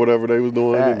was doing whatever they was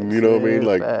doing, and you know what I mean?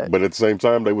 Like, but at the same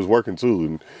time, they was working too,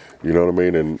 and you know what I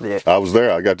mean? And I was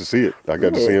there. I got to see it. I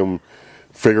got to see him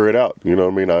figure it out. You know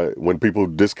what I mean? When people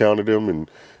discounted him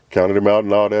and counted him out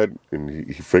and all that, and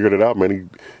he figured it out, man.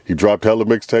 He dropped hella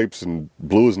mixtapes and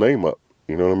blew his name up.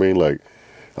 You know what I mean? Like,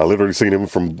 I literally seen him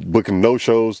from booking no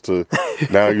shows to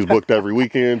now he was booked every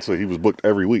weekend, so he was booked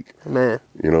every week. Man.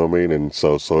 You know what I mean? And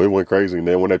so it went crazy. And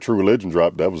then when that True Religion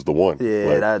dropped, that was the one. Yeah,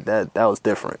 like, that was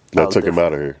different. That took him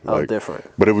out of here. That was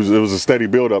different. But it was a steady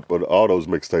build up of all those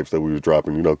mixtapes that we was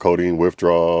dropping. You know, Codeine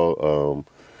Withdrawal.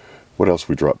 What else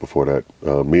we dropped before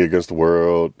that? Me Against the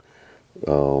World.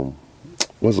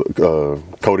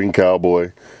 Codeine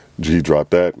Cowboy. G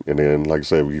dropped that. And then, like I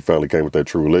said, he finally came with that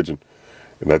True Religion.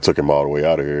 And that took him all the way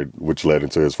out of here, which led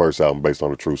into his first album based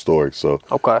on a true story. So,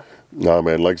 nah,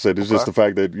 man, like I said, it's just the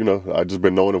fact that, you know, I just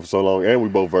been knowing him for so long, and we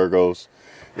both Virgos.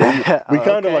 We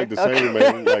kind of like the same,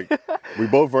 man. Like, we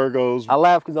both Virgos. I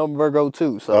laugh because I'm Virgo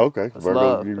too. So okay, that's Virgo.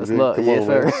 love. You That's did. love. Come Yes, on,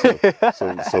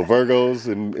 man. sir. So Virgos,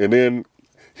 and then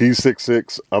he's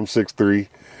 6'6", I'm 6'3",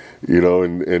 you know,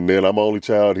 and then I'm only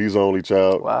child, he's the only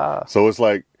child. Wow. So it's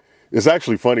like, it's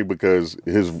actually funny because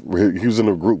he was in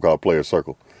a group called Player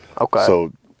Circle. Okay.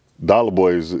 So Dollar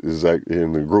Boy is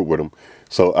in the group with him.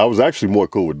 So I was actually more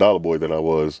cool with Dollar Boy than I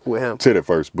was with him. Tit at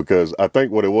first, because I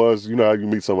think what it was, you know how you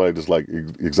meet somebody just like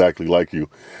exactly like you,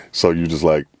 so you just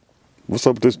like, what's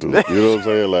up with this dude? You know what I'm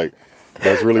saying? Like,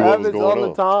 that's really what was going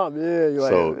on. All the time, yeah.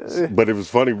 You're So, but it was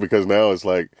funny because now it's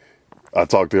like, I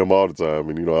talk to him all the time,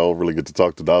 and you know I don't really get to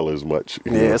talk to Dollar as much.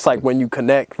 Yeah, know? it's like when you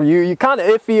connect, you kind of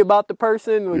iffy about the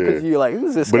person because you're like,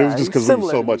 who's this guy? But it was just because we were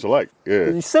so much alike. Yeah,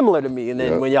 you're similar to me, and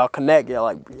then when y'all connect, y'all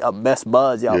like y'all best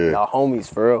buds, y'all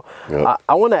homies for real. Yep.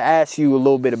 I want to ask you a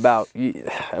little bit about, and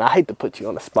I hate to put you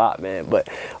on the spot, man, but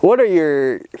what are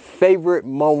your favorite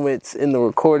moments in the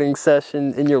recording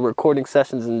session, in your recording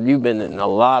sessions, and you've been in a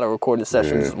lot of recording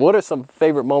sessions. What are some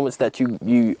favorite moments that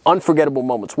you unforgettable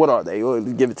moments? What are they?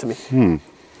 Give it to me.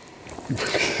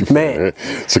 Man,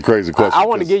 it's a crazy question. I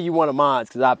want to give you one of mine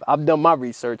because I've done my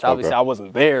research. Obviously, I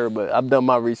wasn't there, but I've done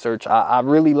my research. I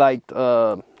really liked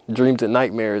Dreams and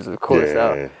Nightmares, of course.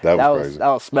 Yeah, that was crazy. That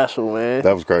was special, man.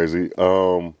 That was crazy.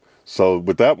 So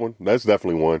with that one, that's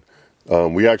definitely one.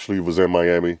 We actually was in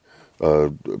Miami.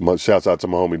 Shouts out to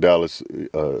my homie Dallas.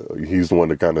 He's the one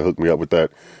that kind of hooked me up with that,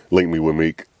 linked me with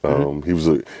Meek. He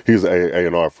was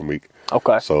A&R for Meek.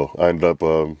 Okay. So I ended up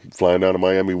flying down to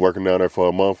Miami, working down there for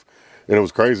a month. And it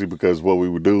was crazy because what we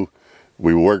would do,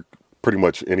 we would work pretty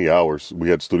much any hours. We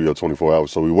had studio 24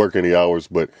 hours. So we work any hours,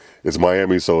 but it's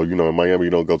Miami. So, you know, in Miami, you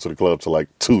don't go to the club till like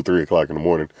 2, 3 o'clock in the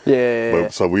morning. Yeah.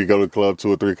 But, so we go to the club 2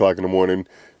 or 3 o'clock in the morning,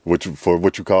 for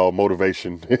what you call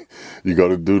motivation. You go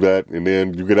to do that, and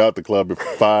then you get out the club at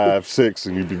 5, 6,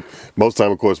 and most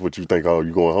time, of course, what you think, oh,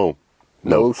 you going home.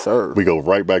 No, sir. We go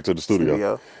right back to the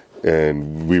studio.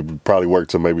 And we probably work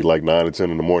till maybe like 9 or 10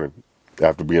 in the morning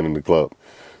after being in the club.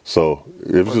 So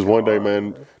it was just one day,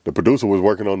 man, the producer was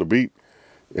working on the beat,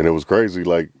 and it was crazy.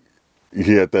 Like,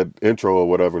 he had that intro or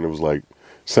whatever, and it was like,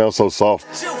 sounds so soft.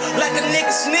 Like a nigga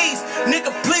sneeze,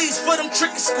 nigga please, for them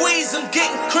trick and squeeze, I'm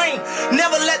getting cream.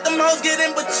 Never let them hoes get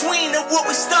in between of what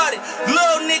we started.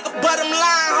 Little nigga, but I'm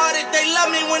lying hearted. They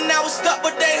love me when I was stuck,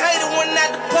 but they hated when I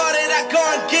departed. I go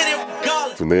and get it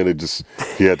regardless. And then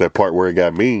he had that part where it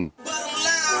got mean. But I'm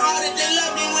lying hearted. They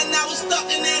love me when I was stuck,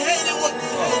 and they hated when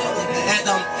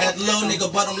had little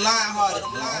nigga, but I'm lying hearted.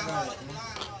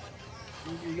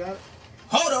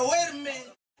 Hold on, wait a minute.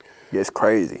 It's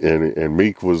crazy. And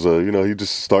Meek was, you know, he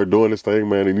just started doing his thing,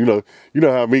 man. And you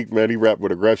know how Meek, man, he rapped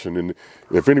with aggression. And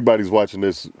if anybody's watching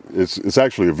this, it's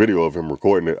actually a video of him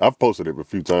recording it. I've posted it a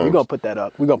few times. We're gonna put that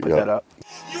up. You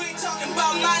ain't talking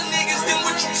about my niggas, then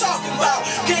what you talking about?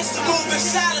 Gangsta moving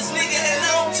silence, nigga, and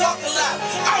I don't talk a lot.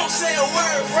 I don't say a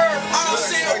word. I don't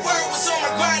say a word. Was on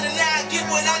my grind and now I get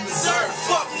what I deserve.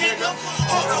 Fuck, nigga.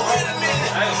 Hold on, wait a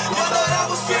minute. You thought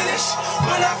I was finished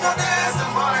when I brought the ass to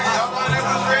mine. Y'all thought it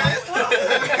was ready.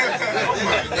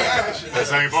 That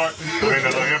same part?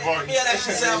 Yeah, that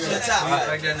shit sound from the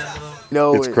top.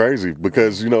 No, it's crazy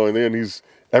because, you know, and then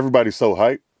everybody's so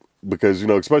hyped because, you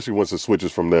know, especially once it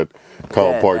switches from that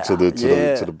calm part to the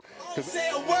Say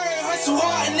a word, hustle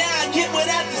hard, and now I get what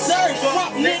I deserve.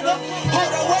 Fuck, nigga.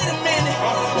 Hold on, wait a minute.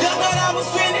 Y'all thought I was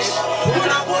finished when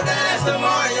I put the ass to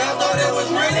mine. Y'all thought it was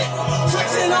ready.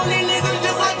 Flexing on these niggas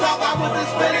just like Pop with the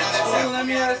spinach. Let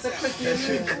me ask the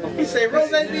question. He say, Rose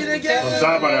be together. I'm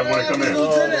sorry about that when it come in.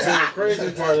 The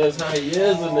crazy part is how he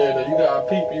is in there, though. You gotta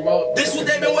peep him out. This what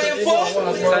they been waiting for?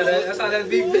 That's how that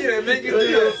big beat they make it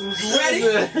do. Ready?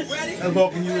 I'm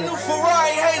hoping you new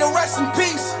Ferrari, hey, to rest in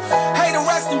peace. Hey, to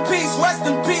rest in peace. Rest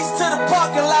in peace to the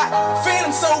parking lot.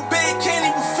 Phantom so big, can't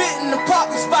even fit in the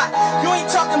parking spot. You ain't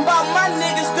talking about my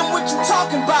niggas, then what you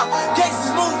talking about?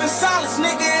 Gangsters moving silence,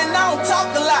 nigga, and I don't talk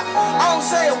a lot. I don't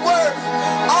say a word.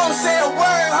 I don't say a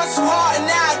word. Hustle hard and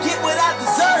now I get what I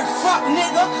deserve. Fuck,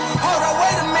 nigga. Hold on,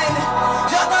 wait a minute.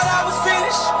 Y'all thought I was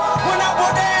finished when I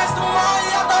brought the ass to mine.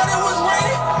 Y'all thought it was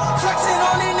ready. Flexing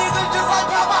on these niggas just like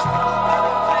Papa.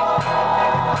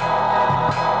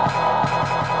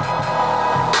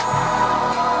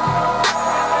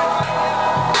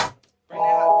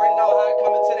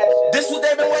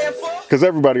 Because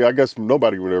everybody, I guess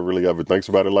nobody really ever thinks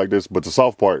about it like this, but the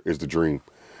soft part is the dream.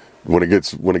 When it gets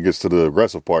to the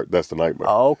aggressive part, that's the nightmare.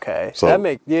 Oh, okay. So, that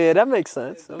makes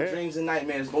sense. Dreams and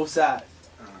nightmares, both sides.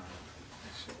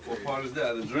 What part is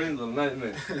that? The dreams or the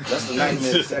nightmare? That's the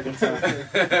nightmare the second time.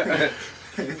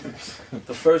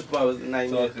 The first part was the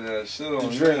nightmare. Talking that shit on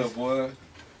real, boy.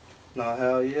 No,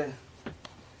 hell yeah.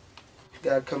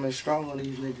 Gotta come in strong on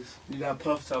these niggas. You got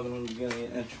Puff talking in the beginning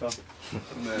of the intro.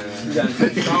 Man. You gotta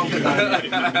come strong.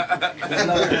 There's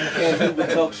nothing you can't do but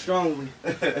talk strongly.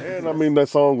 And I mean, that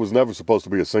song was never supposed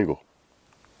to be a single.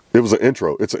 It was an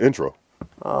intro. It's an intro.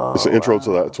 It's an intro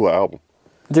to an album.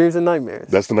 Dreams and Nightmares.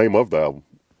 That's the name of the album.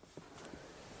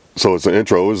 So it's an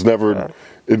intro. It was never.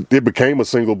 It became a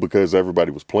single because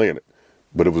everybody was playing it,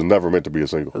 but it was never meant to be a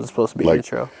single. It was supposed to be an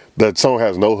intro. That song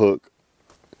has no hook.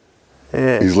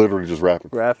 Yeah. He's literally just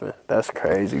rapping. That's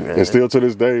crazy, man. And still to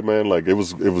this day, man, like it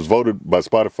was voted by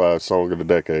Spotify Song of the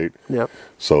Decade. Yep.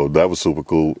 So that was super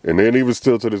cool. And then even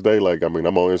still to this day, like, I mean,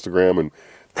 I'm on Instagram and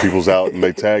people's out and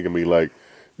they tagging me like,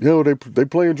 yo, they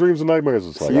playing Dreams and Nightmares.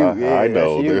 It's like, I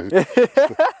know.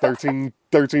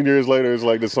 13 years later, it's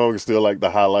like the song is still like the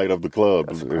highlight of the club.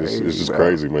 It's just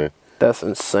crazy, man. That's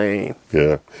insane.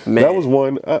 Yeah. Man. That was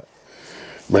one. Man,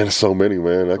 there's so many,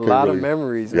 man. A lot of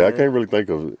memories, Yeah, man. I can't really think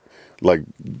of it. Like,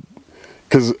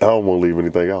 because I don't want to leave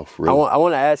anything else, really. I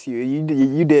want to ask you,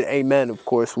 you did Amen, of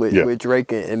course, with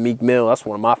Drake and Meek Mill. That's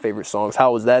one of my favorite songs.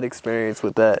 How was that experience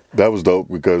with that? That was dope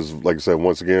because, like I said,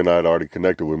 once again, I had already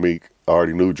connected with Meek. I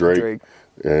already knew Drake.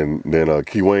 And then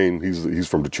KY, he's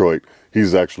from Detroit.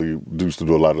 He's actually used to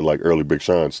do a lot of like early Big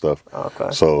Sean stuff.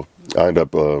 Okay. So I ended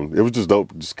up, it was just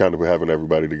dope, just kind of having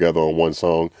everybody together on one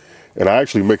song. And I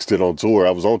actually mixed it on tour.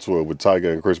 I was on tour with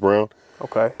Tyga and Chris Brown.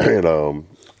 Okay. And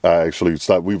I actually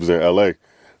stopped. We was in LA,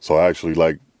 so I actually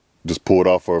like just pulled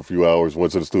off for a few hours,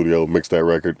 went to the studio, mixed that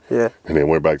record, and then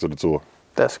went back to the tour.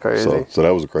 That's crazy. So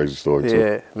that was a crazy story too.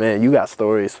 Yeah, man, you got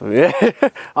stories.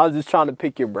 I was just trying to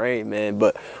pick your brain, man.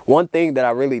 But one thing that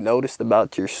I really noticed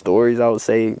about your stories, I would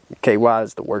say, KY,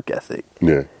 is the work ethic.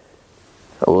 Yeah.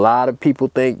 A lot of people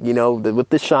think, you know, with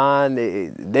the shine,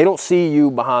 they don't see you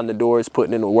behind the doors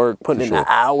putting in the work, putting in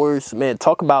the hours. Man,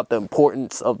 talk about the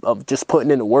importance of just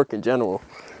putting in the work in general.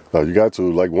 You got to.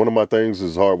 Like, one of my things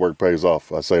is hard work pays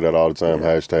off. I say that all the time,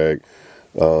 hashtag.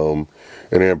 And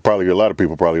then probably a lot of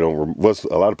people probably don't,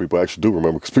 a lot of people actually do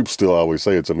remember, because people still always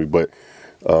say it to me, but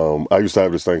I used to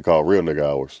have this thing called real nigga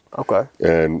hours. Okay.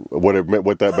 And what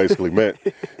that basically meant,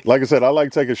 like I said, I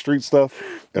like taking street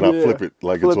stuff and I flip it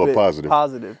into a positive.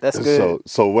 Positive. That's good.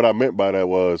 So what I meant by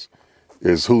that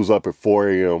is who's up at 4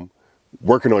 a.m.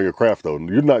 working on your craft though.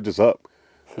 You're not just up.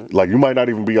 Like, you might not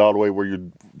even be all the way where you're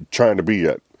trying to be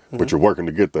yet, but you're working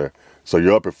to get there. So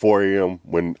you're up at 4 a.m.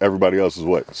 when everybody else is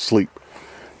sleep.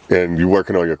 And you're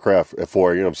working on your craft at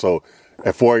 4 a.m. So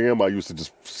at 4 a.m. I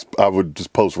would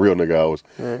just post real nigga hours.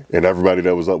 And everybody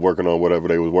that was up working on whatever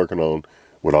they was working on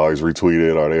would always retweet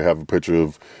it, or they have a picture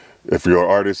of, if you're an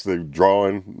artist, they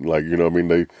drawing, like, you know what I mean,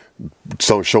 they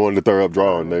showing that they're up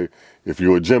drawing. If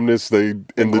you're a gymnast, they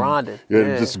grinding.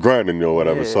 Just grinding or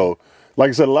whatever. So like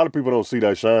I said, a lot of people don't see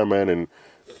that shine, man. And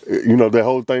you know, the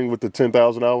whole thing with the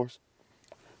 10,000 hours,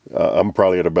 I'm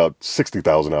probably at about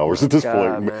 60,000 hours at this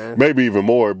point, man. Maybe even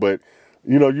more. But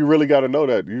you know, you really got to know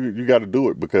that you got to do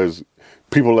it, because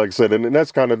people, like I said, and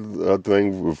that's kind of a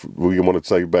thing. If we want to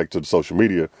take back to the social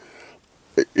media,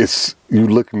 it's you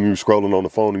scrolling on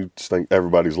the phone, and you just think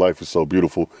everybody's life is so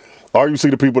beautiful, or you see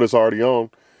the people that's already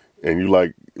on, and you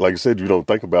like I said, you don't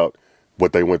think about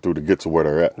what they went through to get to where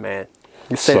they're at. Man.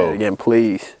 You say it again,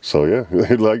 please. So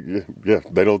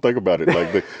they don't think about it.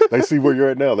 Like they see where you're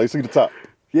at now. They see the top.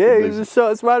 Yeah,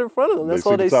 it's right in front of them. That's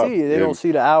all they see. They don't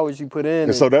see the hours you put in.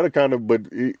 And so that kind of, but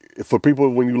for people,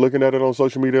 when you're looking at it on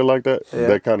social media like that,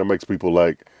 that kind of makes people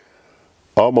like,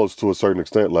 almost to a certain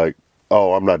extent, like,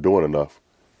 oh, I'm not doing enough.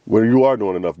 Well, you are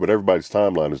doing enough, but everybody's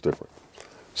timeline is different.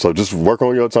 So just work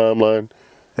on your timeline,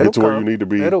 get to where you need to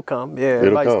be. It'll come. Yeah,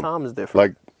 everybody's time is different.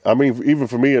 Like, I mean, even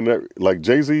for me, like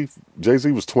Jay-Z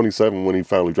was 27 when he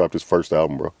finally dropped his first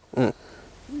album, bro.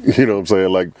 You know what I'm saying?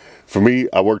 Like, for me,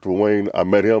 I worked with Wayne. I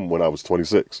met him when I was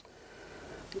 26.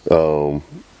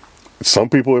 Some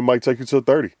people, it might take you till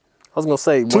 30. I was going to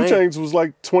say, 2 Chainz was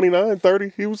like 29,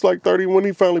 30. He was like 30 when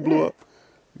he finally blew up.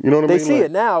 You know what I mean? They see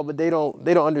it now, but they don't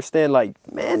understand, like,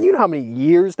 man, you know how many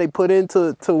years they put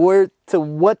into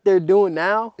what they're doing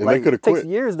now? And like, they could have quit. It takes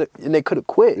years, and they could have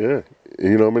quit. Yeah.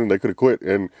 You know what I mean? They could have quit.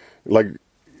 And, like,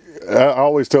 I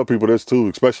always tell people this, too,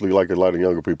 especially, like, a lot of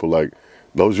younger people, like,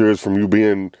 those years from you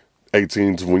being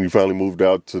 18 to when you finally moved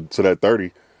out to that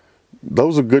 30,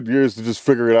 those are good years to just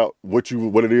figure it out what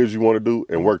it is you want to do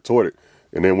and work toward it.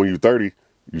 And then when you're 30,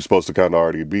 you're supposed to kind of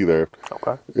already be there.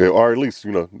 Okay. Or at least,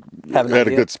 you know, at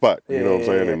a good spot. You know what I'm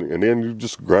saying? And then you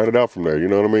just grind it out from there. You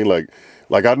know what I mean?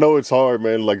 Like I know it's hard,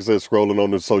 man. Like I said, scrolling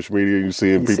on the social media, you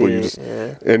seeing people,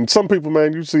 and some people,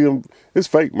 man, you see them, it's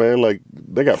fake, man. Like,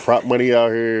 they got prop money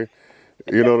out here.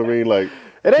 You know what I mean? Like,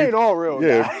 It ain't all real.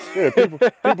 Guys. Yeah.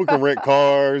 People can rent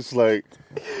cars. Like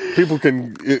people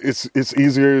can. It's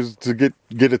easier to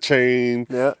get a chain.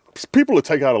 Yeah. People will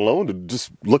take out a loan to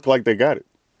just look like they got it.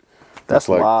 That's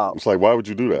like, wild. It's like, why would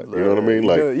you do that? You know what I mean?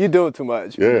 Like you're doing too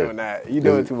much. Yeah. You're doing that. You're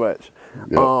doing too much.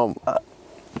 Yeah.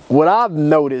 What I've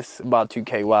noticed about you,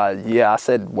 KY, I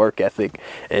said work ethic,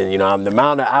 and the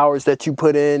amount of hours that you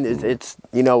put in it's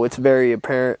very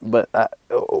apparent. But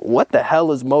what the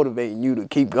hell is motivating you to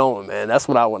keep going, man? That's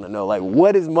what I want to know. Like,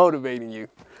 what is motivating you?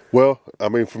 Well, I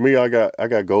mean, for me, I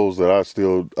got goals that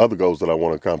other goals that I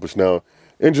want to accomplish. Now,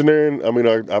 engineering, I mean,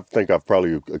 I think I've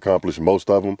probably accomplished most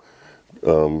of them.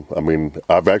 I mean,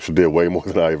 I've actually did way more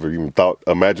than I ever even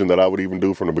imagined that I would even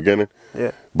do from the beginning.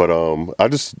 Yeah. But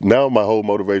now my whole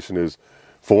motivation is,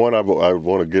 for one, I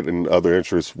want to get in other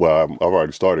interests. Well, I've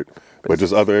already started, but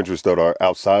just other interests that are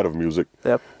outside of music.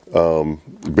 Yep.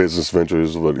 Business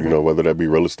ventures, whether that be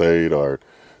real estate or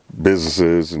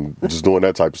businesses and just doing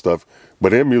that type of stuff.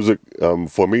 But in music,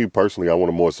 for me personally, I want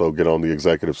to more so get on the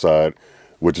executive side,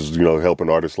 which is, helping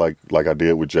artists like I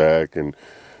did with Jack and,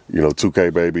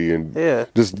 2K Baby, and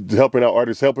just helping out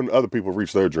artists, helping other people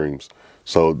reach their dreams.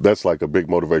 So that's like a big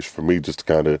motivation for me, just to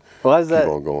kind of keep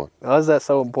on going. Why is that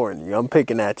so important? I'm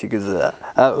picking at you because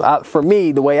for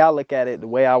me, the way I look at it, the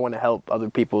way I want to help other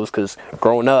people is because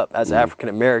growing up as an African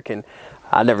American,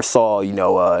 I never saw,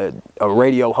 a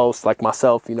radio host like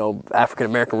myself, African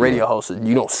American radio hosts.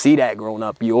 You don't see that growing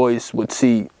up. You always would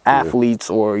see athletes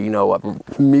or,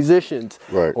 musicians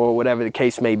or whatever the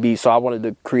case may be. So I wanted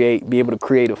to be able to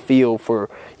create a feel for,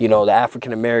 the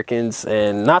African Americans,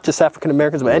 and not just African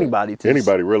Americans, but anybody.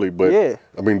 Anybody really, but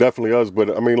I mean, definitely us.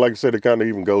 But I mean, like I said, it kind of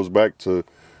even goes back to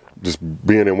just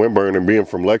being in Winburn and being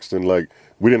from Lexington. Like,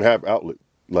 we didn't have outlet.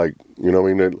 Like,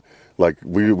 like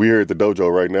we're here at the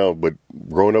dojo right now, but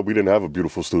growing up, we didn't have a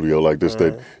beautiful studio like this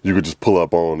that you could just pull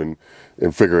up on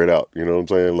and figure it out. You know what I'm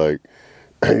saying?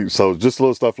 Like, so just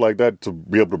little stuff like that to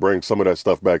be able to bring some of that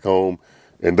stuff back home.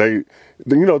 And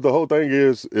the whole thing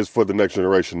is for the next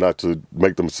generation not to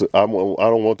make them. I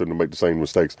don't want them to make the same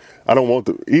mistakes. I don't want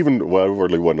it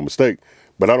really wasn't a mistake,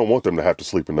 but I don't want them to have to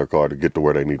sleep in their car to get to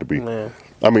where they need to be. Man.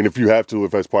 I mean, if you have to,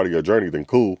 if that's part of your journey, then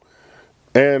cool.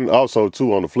 And also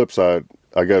too, on the flip side,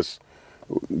 I guess,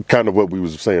 kind of what we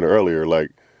was saying earlier,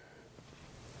 like,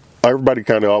 everybody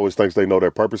kind of always thinks they know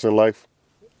their purpose in life.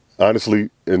 Honestly,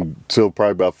 until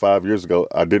probably about 5 years ago,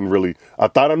 I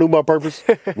thought I knew my purpose,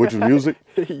 which was music,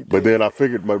 but then I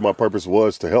figured my purpose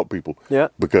was to help people. Yeah.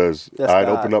 Because I'd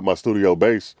opened up my studio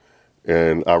base,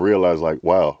 and I realized, like,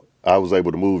 wow, I was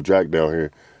able to move Jack down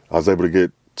here. I was able to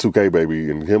get 2K Baby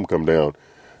and him come down.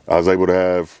 I was able to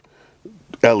have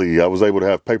Ellie. I was able to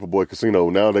have Paperboy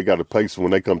Casino. Now they got a place when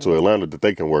they come to Atlanta that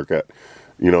they can work at,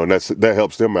 and that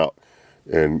helps them out.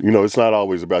 And, it's not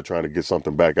always about trying to get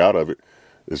something back out of it.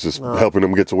 It's just helping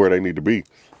them get to where they need to be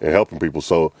and helping people.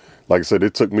 So, like I said,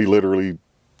 it took me literally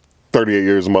 38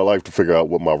 years of my life to figure out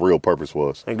what my real purpose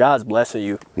was. And God's blessing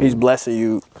you. He's blessing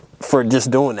you for just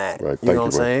doing that. Right. You know what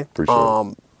I'm saying? Appreciate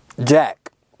it.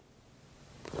 Jack.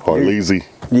 Harleezy.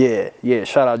 Yeah.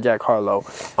 Shout out Jack Harlow.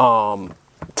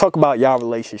 Talk about y'all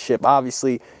relationship.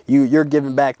 Obviously, you're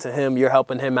giving back to him. You're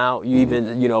helping him out. You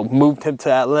even, moved him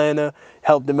to Atlanta,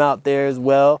 helped him out there as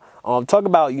well. Talk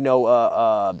about,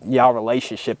 y'all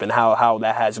relationship and how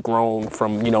that has grown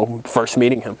from, first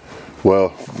meeting him. Well,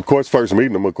 of course, first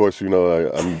meeting him, of course,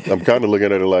 I'm kind of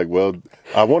looking at it like, well,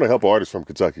 I want to help an artist from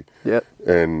Kentucky. Yep.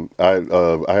 And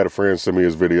I had a friend send me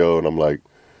his video, and I'm like,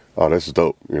 oh, that's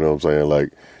dope. You know what I'm saying?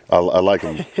 Like, I like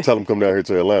him. Tell him come down here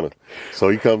to Atlanta. So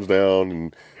he comes down,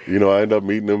 and, I end up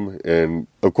meeting him. And,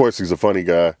 of course, he's a funny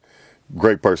guy,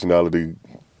 great personality.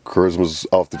 Charisma's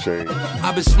off the chain.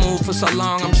 I've been smooth for so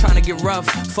long, I'm trying to get rough.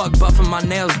 Fuck buffing my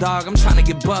nails, dog, I'm trying to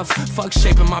get buff. Fuck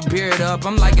shaping my beard up,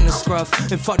 I'm liking the scruff.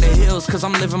 And fuck the hills, cause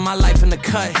I'm living my life in the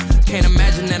cut. Can't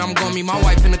imagine that I'm gonna meet my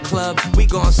wife in the club. We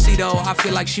gon' see though, I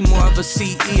feel like she more of a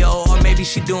CEO. Or maybe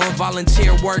she doing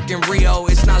volunteer work in Rio.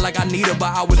 It's not like I need her,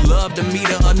 but I would love to meet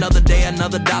her. Another day,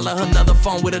 another dollar, another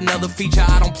phone with another feature.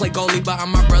 I don't play goalie, but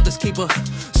I'm my brother's keeper.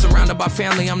 Surrounded by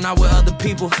family, I'm not with other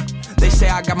people. They say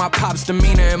I got my pop's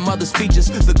demeanor and mother's features.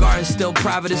 The garden's still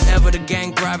private as ever. The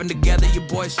gang thriving together. Your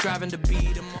boys striving to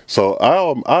be them. So I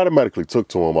automatically took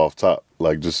to him off top,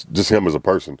 like just him as a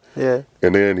person. Yeah.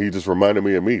 And then he just reminded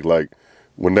me of me. Like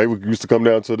when they used to come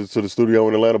down to the studio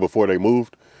in Atlanta before they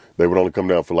moved, they would only come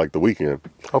down for like the weekend.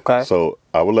 Okay. So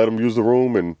I would let them use the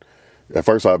room, and at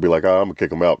first I'd be like, I'm gonna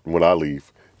kick them out when I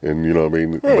leave, and you know what I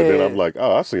mean. Yeah. But then I'm like,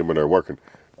 I see them in there working.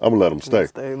 I'm gonna let them stay.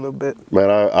 Stay a little bit. Man,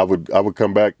 I would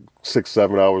come back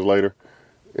 6-7 hours later,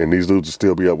 and these dudes would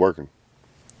still be up working.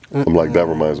 I'm like, that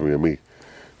reminds me of me.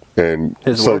 And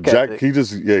His so work Jack,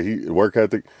 ethic. he work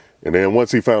ethic. And then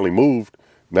once he finally moved,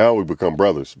 now we become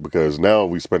brothers because now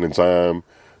we spending time.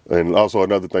 And also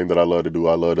another thing that I love to do,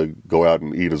 I love to go out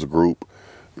and eat as a group.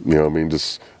 You know what I mean?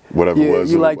 Just whatever it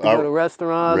was. You like to go to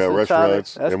restaurants? Yeah, and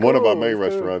restaurants. That's and one of cool, our main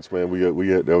that's cool. restaurants, man, we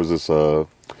had there was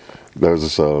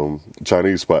this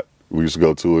Chinese spot we used to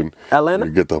go to in Atlanta?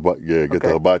 You get the the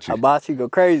hibachi. Hibachi go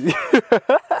crazy.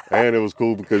 And it was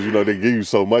cool because, you know, they give you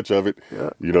so much of it. Yeah.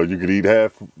 You know, you could eat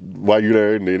half while you're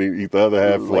there and then eat the other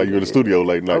half while you're in the studio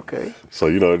late night. Okay. So,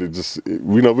 you know,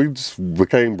 we just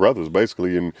became brothers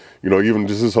basically. And, you know, even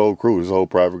just this whole crew, this whole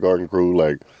Private Garden crew,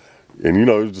 like, and, you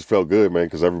know, it just felt good, man,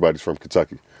 because everybody's from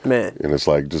Kentucky. Man. And it's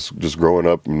like just growing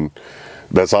up, and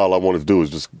that's all I wanted to do is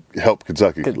just help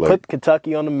Kentucky. Put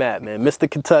Kentucky on the map, man. Mr.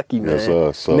 Kentucky, man.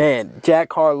 Yes, so. Man,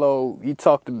 Jack Harlow, you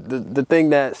talked, the thing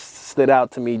that stood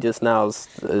out to me just now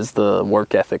is the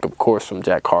work ethic, of course, from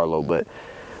Jack Harlow. But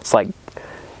it's like,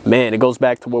 man, it goes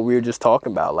back to what we were just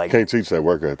talking about. Like, Can't teach that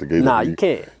work ethic either. Nah, you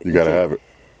can't. You got to have it.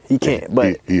 He can't,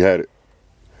 but he had it.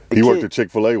 He worked at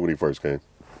Chick-fil-A when he first came.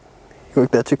 He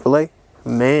worked at Chick-fil-A?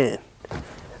 Man.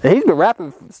 And he's been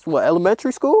rapping, what,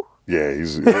 elementary school? Yeah,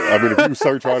 I mean, if you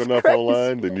search hard enough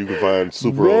online, then you can find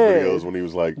super old videos when he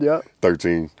was like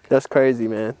 13. That's crazy,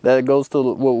 man. That goes to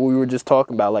what we were just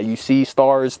talking about. Like, you see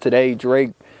stars today,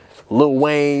 Drake, Lil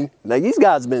Wayne. Like, these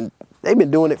guys they've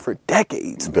been doing it for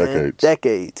decades, man.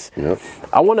 Decades. Yeah.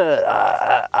 I want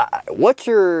to, what's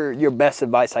your best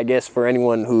advice, I guess, for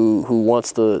anyone who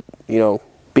wants to, you know,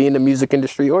 be in the music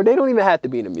industry, or they don't even have to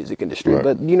be in the music industry, right.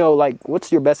 but, you know, like,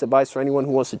 what's your best advice for anyone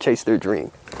who wants to chase their dream?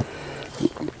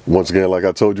 Once again, like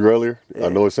I told you earlier, I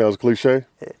know it sounds cliche,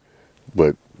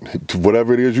 but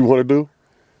whatever it is you want to do,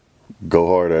 go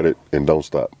hard at it and don't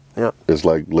stop. Yeah. It's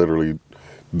like literally,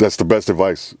 that's the best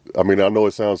advice. I mean, I know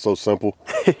it sounds so simple,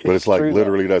 but it's like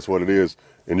literally that's what it is.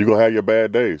 And you're going to have your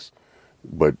bad days.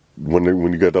 But when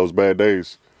you get those bad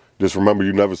days, just remember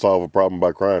you never solve a problem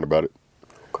by crying about it.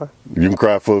 Okay. You can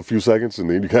cry for a few seconds and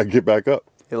then you got to get back up.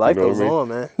 Your life goes on,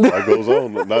 man. Life goes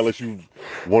on, not unless you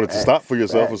want it to stop for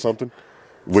yourself or something.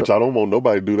 Which I don't want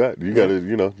nobody to do that. You got to,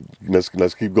 you know,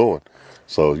 let's keep going.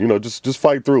 So, you know, just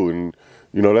fight through, and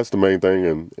you know that's the main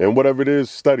thing. And whatever it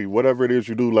is, study whatever it is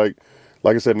you do. Like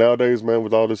I said, nowadays, man,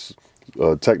 with all this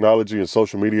technology and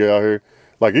social media out here,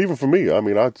 like even for me, I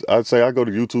mean, I'd say I go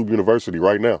to YouTube University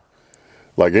right now.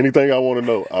 Like anything I want to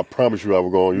know, I promise you, I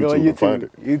will go on YouTube and find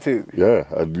it. YouTube. Yeah,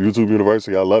 YouTube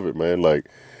University, I love it, man. Like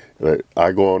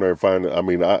I go on there and find it. I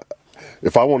mean,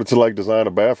 if I wanted to like design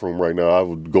a bathroom right now, I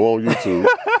would go on YouTube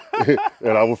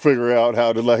and I would figure out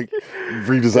how to like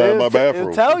redesign my bathroom.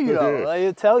 It'll tell you though. Like,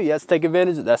 it'll tell you. Let's take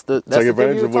advantage of take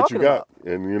advantage of what you got.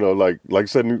 And you know, like I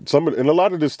said, and a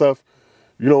lot of this stuff,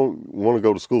 you don't want to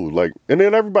go to school. Like, and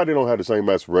then everybody don't have the same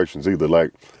aspirations either.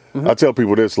 Like, I tell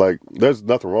people this, like, there's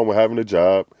nothing wrong with having a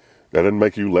job. That doesn't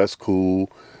make you less cool.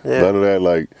 Yeah. None of that.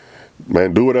 Like,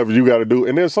 man, do whatever you got to do.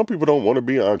 And then some people don't want to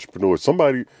be entrepreneurs.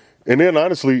 And then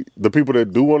honestly, the people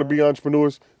that do want to be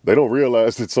entrepreneurs, they don't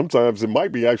realize that sometimes it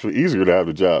might be actually easier to have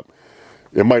a job.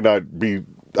 It might not be,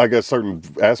 I guess certain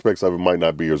aspects of it might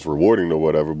not be as rewarding or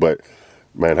whatever, but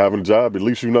man, having a job, at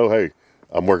least you know, hey,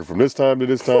 I'm working from this time to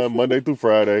this time, Monday through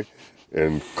Friday,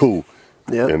 and cool.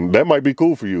 Yep. And that might be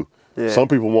cool for you. Yeah. Some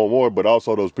people want more, but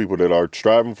also those people that are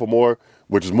striving for more,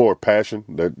 which is more passion,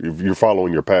 that if you're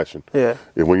following your passion. Yeah.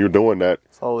 If when you're doing that,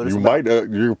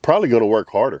 you're probably going to work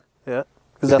harder. Yeah.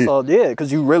 Because that's all,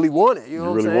 because you really want it. You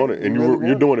know what I'm saying? Want it, and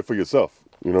you're doing it for yourself.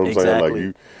 You know what I'm saying?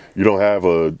 Like you don't have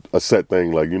a set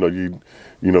thing. Like you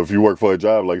know, if you work for a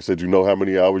job, like I said, you know how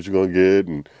many hours you're gonna get,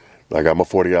 and I got my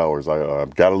 40 hours. I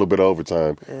got a little bit of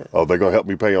overtime. Yeah. Oh, they're gonna help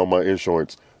me pay on my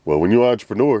insurance. Well, when you're an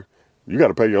entrepreneur, you got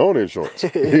to pay your own insurance.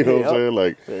 You know what I'm saying?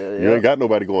 Like you ain't got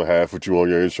nobody going half with you on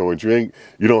your insurance. You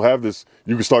don't have this.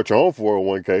 You can start your own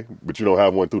 401k, but you don't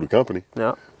have one through the company.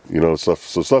 Yeah. You know,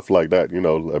 stuff like that. You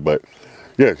know, but.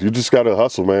 Yeah, you just got to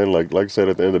hustle, man. Like I said,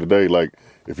 at the end of the day, like,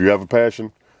 if you have a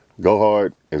passion, go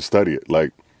hard and study it.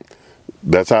 Like,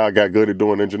 that's how I got good at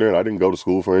doing engineering. I didn't go to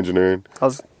school for engineering,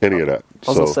 any of that.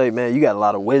 I was going to say, man, you got a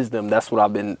lot of wisdom. That's what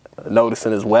I've been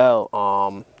noticing as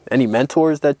well. Any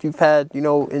mentors that you've had, you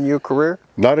know, in your career?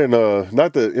 Not in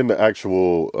the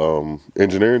actual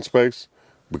engineering space,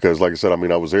 because, like I said, I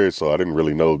mean, I was here, so I didn't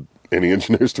really know any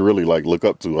engineers to really, like, look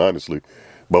up to, honestly.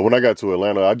 But when I got to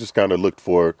Atlanta, I just kind of looked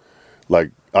for...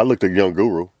 Like, I looked at Young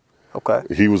Guru. Okay.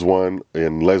 He was one,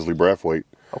 and Leslie Brathwaite.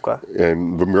 Okay.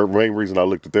 And the main reason I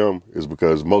looked at them is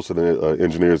because most of the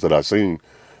engineers that I seen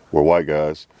were white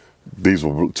guys. These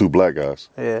were two black guys.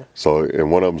 Yeah. So,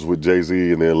 and one of them's with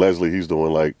Jay-Z, and then Leslie, he's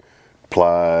doing, like,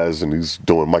 Plies, and he's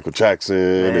doing Michael Jackson,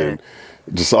 and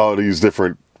just all these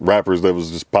different rappers that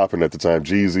was just popping at the time.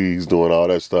 Jeezy's doing all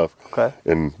that stuff. Okay.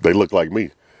 And they looked like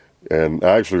me. And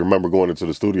I actually remember going into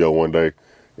the studio one day,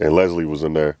 and Leslie was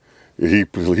in there. He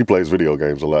plays video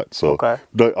games a lot. So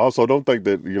also don't think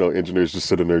that, you know, engineers just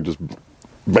sitting there just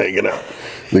banging out.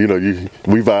 You know,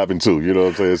 we vibing too, you know what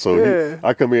I'm saying? So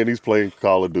I come in, he's playing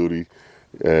Call of Duty,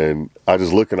 and I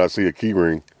just look and I see a key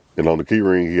ring, and on the key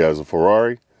ring he has a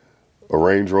Ferrari, a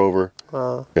Range Rover,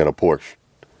 and a Porsche.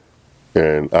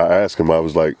 And I asked him, I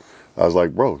was like,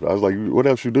 bro, what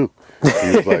else you do?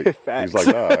 He was like,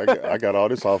 nah, I got all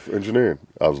this off engineering.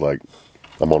 I was like,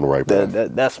 I'm on the right path.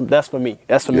 That's for me.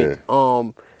 That's for me.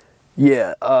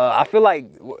 I feel like,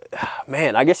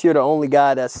 man, I guess you're the only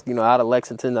guy that's, you know, out of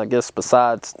Lexington, I guess,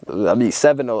 besides, I mean,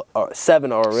 seven are really.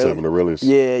 Seven are really.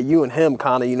 Yeah, you and him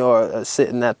kind of, you know, are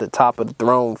sitting at the top of the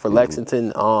throne for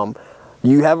Lexington.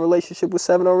 You have a relationship with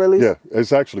Seven really? Yeah,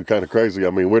 it's actually kind of crazy.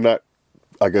 I mean, we're not,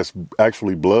 I guess,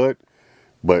 actually blood,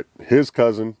 but his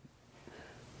cousin,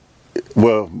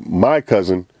 well, my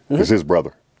cousin is his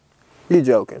brother. You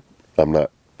joking? I'm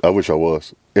not. I wish I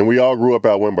was. And we all grew up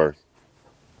out Wimburn.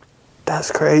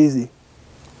 That's crazy.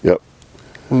 Yep.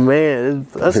 Man,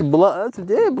 that's blood.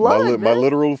 That's blood. My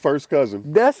literal first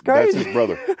cousin. That's crazy. That's his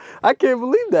brother. I can't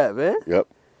believe that, man. Yep.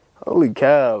 Holy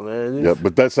cow, man. Yep.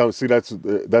 But that's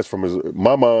from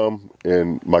my mom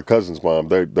and my cousin's mom.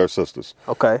 They're sisters.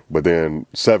 Okay. But then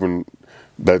Seven,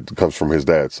 that comes from his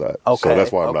dad's side. Okay. So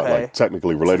that's why I'm not like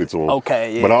technically related to him.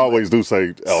 Okay. Yeah. But I always do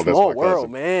say, oh, that's my cousin. Small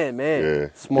world, man. Yeah.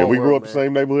 Small and we grew world, up the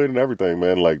same neighborhood and everything,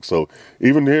 man. Like, so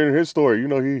even hearing his story, you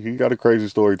know, he got a crazy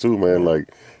story too, man. Like,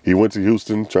 he went to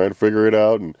Houston trying to figure it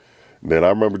out, and then I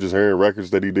remember just hearing records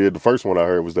that he did. The first one I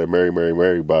heard was that Mary, Mary,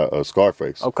 Mary by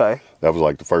Scarface. Okay. That was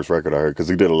like the first record I heard because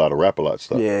he did a lot of Rap-A-Lot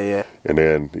stuff. Yeah. And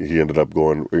then he ended up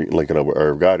linking up with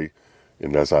Irv Gotti.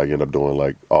 And that's how he ended up doing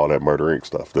like all that Murder Inc.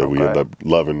 stuff that we ended up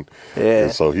loving. Yeah.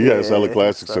 And so he has hella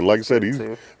classics. And like I said, he's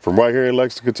from right here in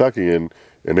Lexington, Kentucky. And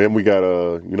then we got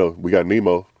we got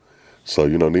Nemo. So,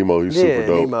 you know, Nemo, he's super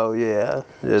dope. Nemo,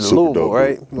 Louisville, dope,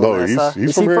 right? No,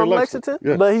 he's from here in Lexington.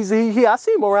 Yeah. But I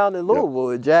see him around in Louisville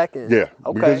with Jack. And,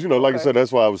 because, you know, like I said,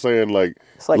 that's why I was saying, like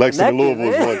Lexington and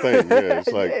Louisville is one thing. Yeah,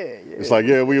 it's like, it's like,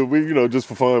 we you know, just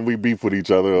for fun, we beef with each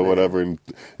other or whatever and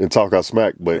talk our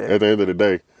smack. But at the end of the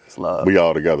day, love. We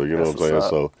all together, you know what I'm saying?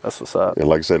 So that's what's up. And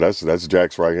like I said, that's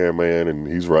Jack's right hand man, and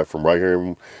he's from right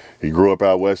here. He grew up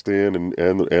out West End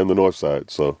and the North Side.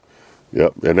 So,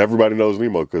 yep. And everybody knows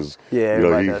Nemo because you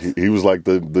know he was like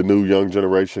the new young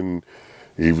generation.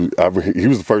 He was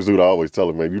the first dude I always tell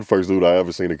him, man, you the first dude I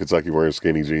ever seen in Kentucky wearing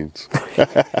skinny jeans.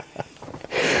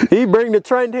 He bring the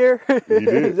trend here. He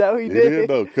did. Is that what he did? He did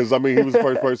though, because I mean he was the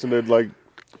first person that like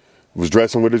was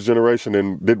dressing with his generation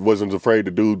and wasn't afraid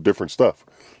to do different stuff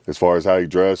as far as how he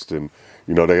dressed. And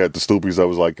you know, they had the Stoopies that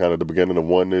was like kind of the beginning of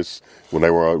Oneness when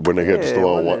they had the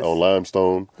store on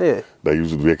Limestone. Yeah,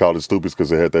 they called it Stoopies because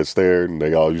they had that stare, and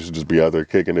they all used to just be out there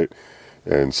kicking it.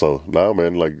 And so now,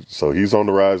 man, like, so he's on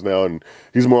the rise now, and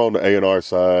he's more on the A&R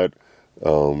side,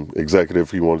 executive.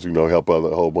 He wants, you know, help a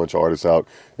whole bunch of artists out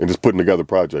and just putting together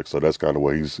projects. So that's kind of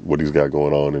what he's got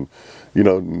going on. And you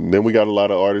know, then we got a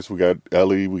lot of artists. We got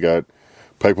Ellie, we got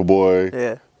Paperboy.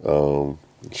 Yeah.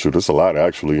 Shoot, it's a lot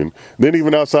actually. And then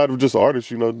even outside of just artists,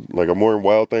 you know, like I'm wearing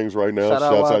Wild Things right now.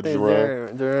 Shouts out to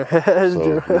Jerron.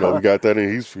 So, you know, we got that,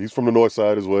 and he's from the North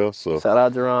Side as well. So shout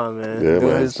out Jerron, man. Yeah,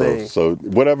 doing his thing. So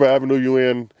whatever avenue you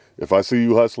in, if I see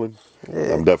you hustling,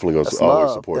 I'm definitely gonna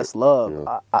always support it. That's love. You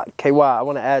know? KY, I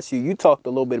want to ask you. You talked a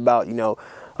little bit about, you know,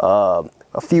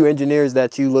 a few engineers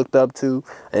that you looked up to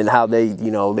and how they, you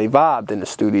know, they vibed in the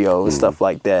studio and stuff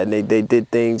like that. And they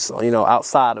did things, you know,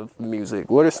 outside of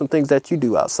music. What are some things that you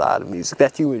do outside of music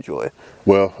that you enjoy?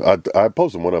 Well, I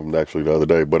posted one of them actually the other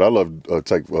day, but I love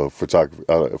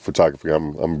photography.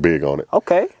 I'm big on it.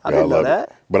 Okay. I didn't know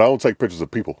that. But I don't take pictures of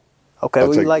people. Okay.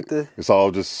 What do you like to? It's all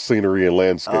just scenery and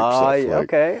landscape stuff. Yeah,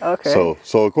 like, okay.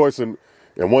 So of course, and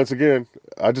once again,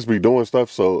 I just be doing stuff.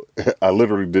 So I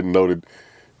literally didn't know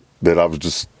that I was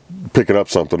just picking up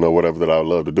something or whatever that I would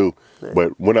love to do. Yeah.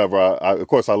 But whenever of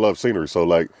course I love scenery. So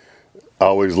like I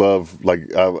always love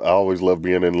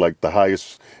being in like the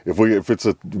highest, if it's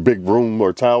a big room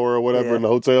or tower or whatever in the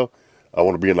hotel, I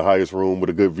want to be in the highest room with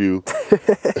a good view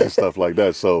and stuff like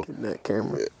that. So that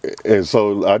camera. And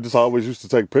so I just always used to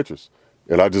take pictures.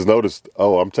 And I just noticed,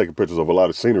 I'm taking pictures of a lot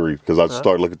of scenery because I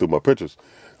started looking through my pictures.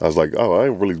 I was like, I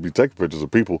ain't really be taking pictures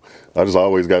of people. I just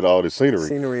always got all this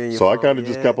scenery. So I kind of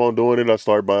just kept on doing it. I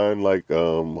started buying like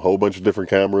a whole bunch of different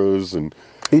cameras. And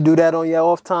you do that on your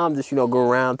off time? Just, you know, go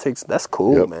around, that's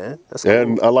cool, man. That's cool.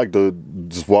 And I like to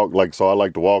just walk, so I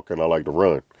like to walk and I like to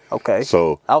run. Okay.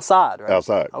 So outside, right?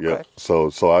 Outside, okay. Yeah.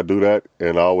 So I do that,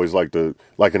 and I always like to,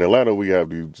 like in Atlanta, we have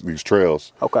these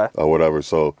trails, okay, or whatever.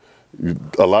 So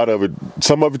a lot of it,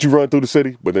 some of it you run through the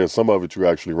city, but then some of it you're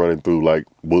actually running through like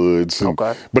woods. And,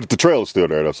 okay. But the trail is still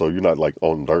there, though, so you're not like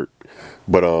on dirt.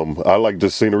 But I like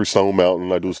just scenery, Stone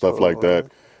Mountain. I do stuff like that.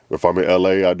 If I'm in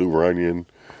LA, I do Runyon.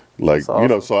 Like, awesome. You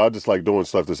know, so I just like doing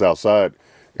stuff that's outside.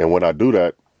 And when I do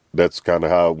that, that's kind of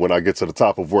how, when I get to the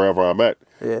top of wherever I'm at,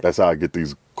 that's how I get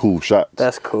these cool shots.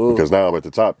 That's cool. Because now I'm at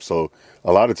the top. So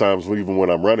a lot of times, even when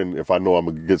I'm running, if I know I'm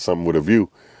going to get something with a view,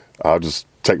 I'll just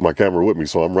take my camera with me.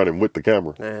 So I'm running with the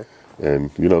camera. Man.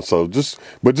 And, you know, so just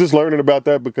learning about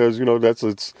that, because, you know, that's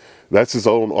its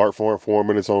own art form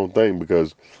and its own thing,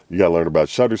 because you got to learn about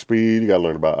shutter speed. You got to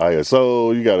learn about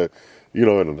ISO. You got to, you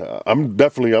know, and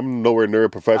I'm nowhere near a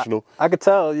professional. I could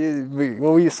tell you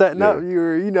when we were setting up, you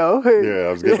were, you know. Yeah,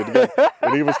 I was getting it together.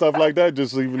 And even stuff like that,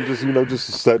 just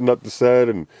setting up the set,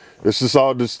 and it's just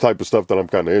all this type of stuff that I'm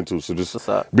kind of into. So just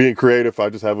being creative, I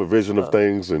just have a vision of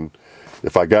things, and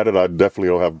if I got it, I definitely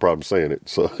don't have a problem saying it.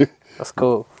 So that's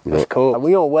cool. That's cool.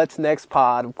 We on What's Next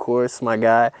Pod, of course, my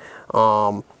guy.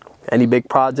 Any big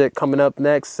project coming up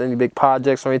next? Any big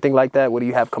projects or anything like that? What do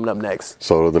you have coming up next?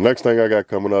 So the next thing I got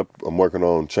coming up, I'm working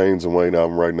on Chainz and Wayne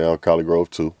album right now, Collie Grove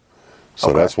 2.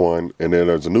 So that's one. And then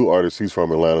there's a new artist. He's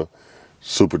from Atlanta.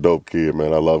 Super dope kid,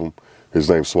 man. I love him. His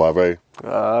name's Suave.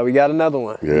 We got another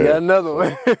one. Yeah. We got another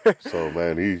one. So,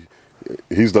 man,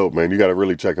 he's dope, man. You got to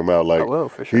really check him out. Like, I will,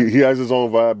 for sure. He has his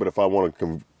own vibe, but if I want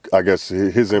to, I guess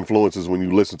his influences, when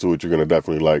you listen to it, you're going to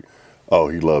definitely like, oh,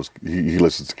 he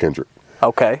listens to Kendrick.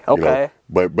 Okay. You know?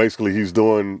 But basically,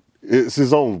 it's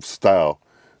his own style,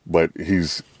 but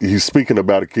he's speaking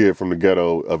about a kid from the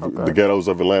the ghettos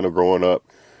of Atlanta growing up,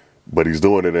 but he's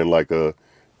doing it in like I'm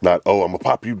gonna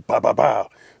pop you, bah, bah, bah.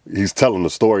 He's telling the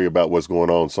story about what's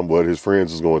going on, what his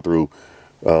friends is going through.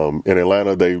 In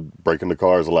Atlanta, they break into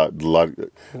cars a lot.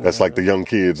 That's like the young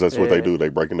kids. That's what they do. They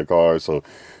break into cars. So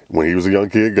when he was a young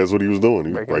kid, guess what he was doing?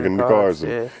 He was breaking into cars.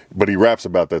 But he raps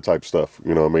about that type of stuff.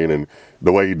 You know what I mean? And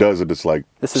the way he does it, it's like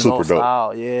super dope.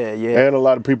 Style. Yeah. And a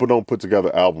lot of people don't put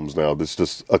together albums now. It's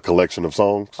just a collection of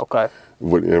songs. Okay.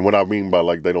 And what I mean by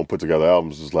like they don't put together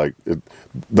albums is like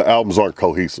the albums aren't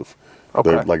cohesive.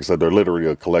 Okay. Like I said, they're literally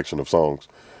a collection of songs.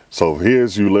 So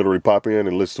here's you literally pop in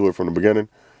and listen to it from the beginning.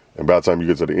 And by the time you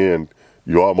get to the end,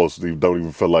 you don't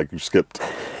even feel like you skipped.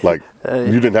 Like,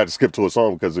 you didn't have to skip to a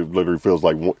song, because it literally felt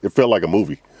like a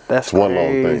movie. That's one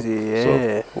long thing.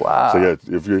 Yeah. Wow. So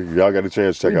yeah, if y'all got a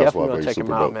chance, check out Suave. Check him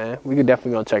out, man. We could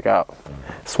definitely gonna check out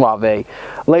Suave.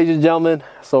 Ladies and gentlemen,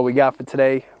 that's all we got for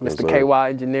today. Mr.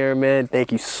 KY Engineerin, man.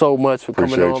 Thank you so much for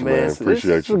coming on, man. Appreciate you.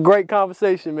 This was a great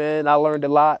conversation, man. I learned a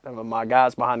lot. My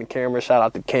guys behind the camera, shout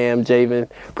out to Cam, Javen.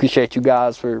 Appreciate you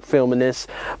guys for filming this.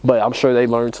 But I'm sure they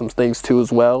learned some things too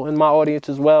as well, and my audience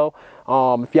as well.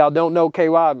 If y'all don't know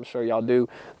KY, I'm sure y'all do.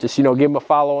 Just, give him a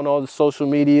follow on all the social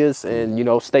medias,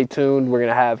 and, stay tuned. We're going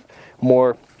to have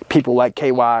more people like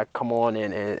KY come on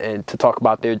and to talk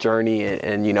about their journey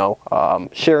and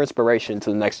share inspiration to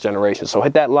the next generation. So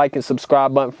hit that like and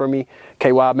subscribe button for me.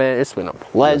 KY, man, it's been a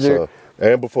pleasure. Yes,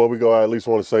 and before we go, I at least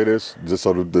want to say this, just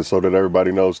so that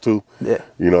everybody knows too. Yeah.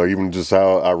 Even just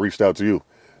how I reached out to you.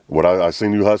 What I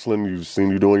seen you hustling,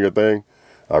 seen you doing your thing.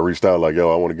 I reached out like,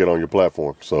 yo, I want to get on your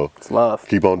platform. So it's love.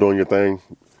 Keep on doing your thing.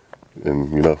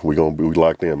 And, we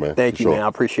locked in, man. Thank you, man. I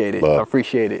appreciate it. Love. I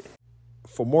appreciate it.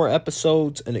 For more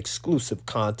episodes and exclusive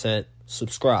content,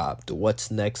 subscribe to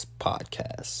What's Next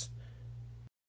Podcast.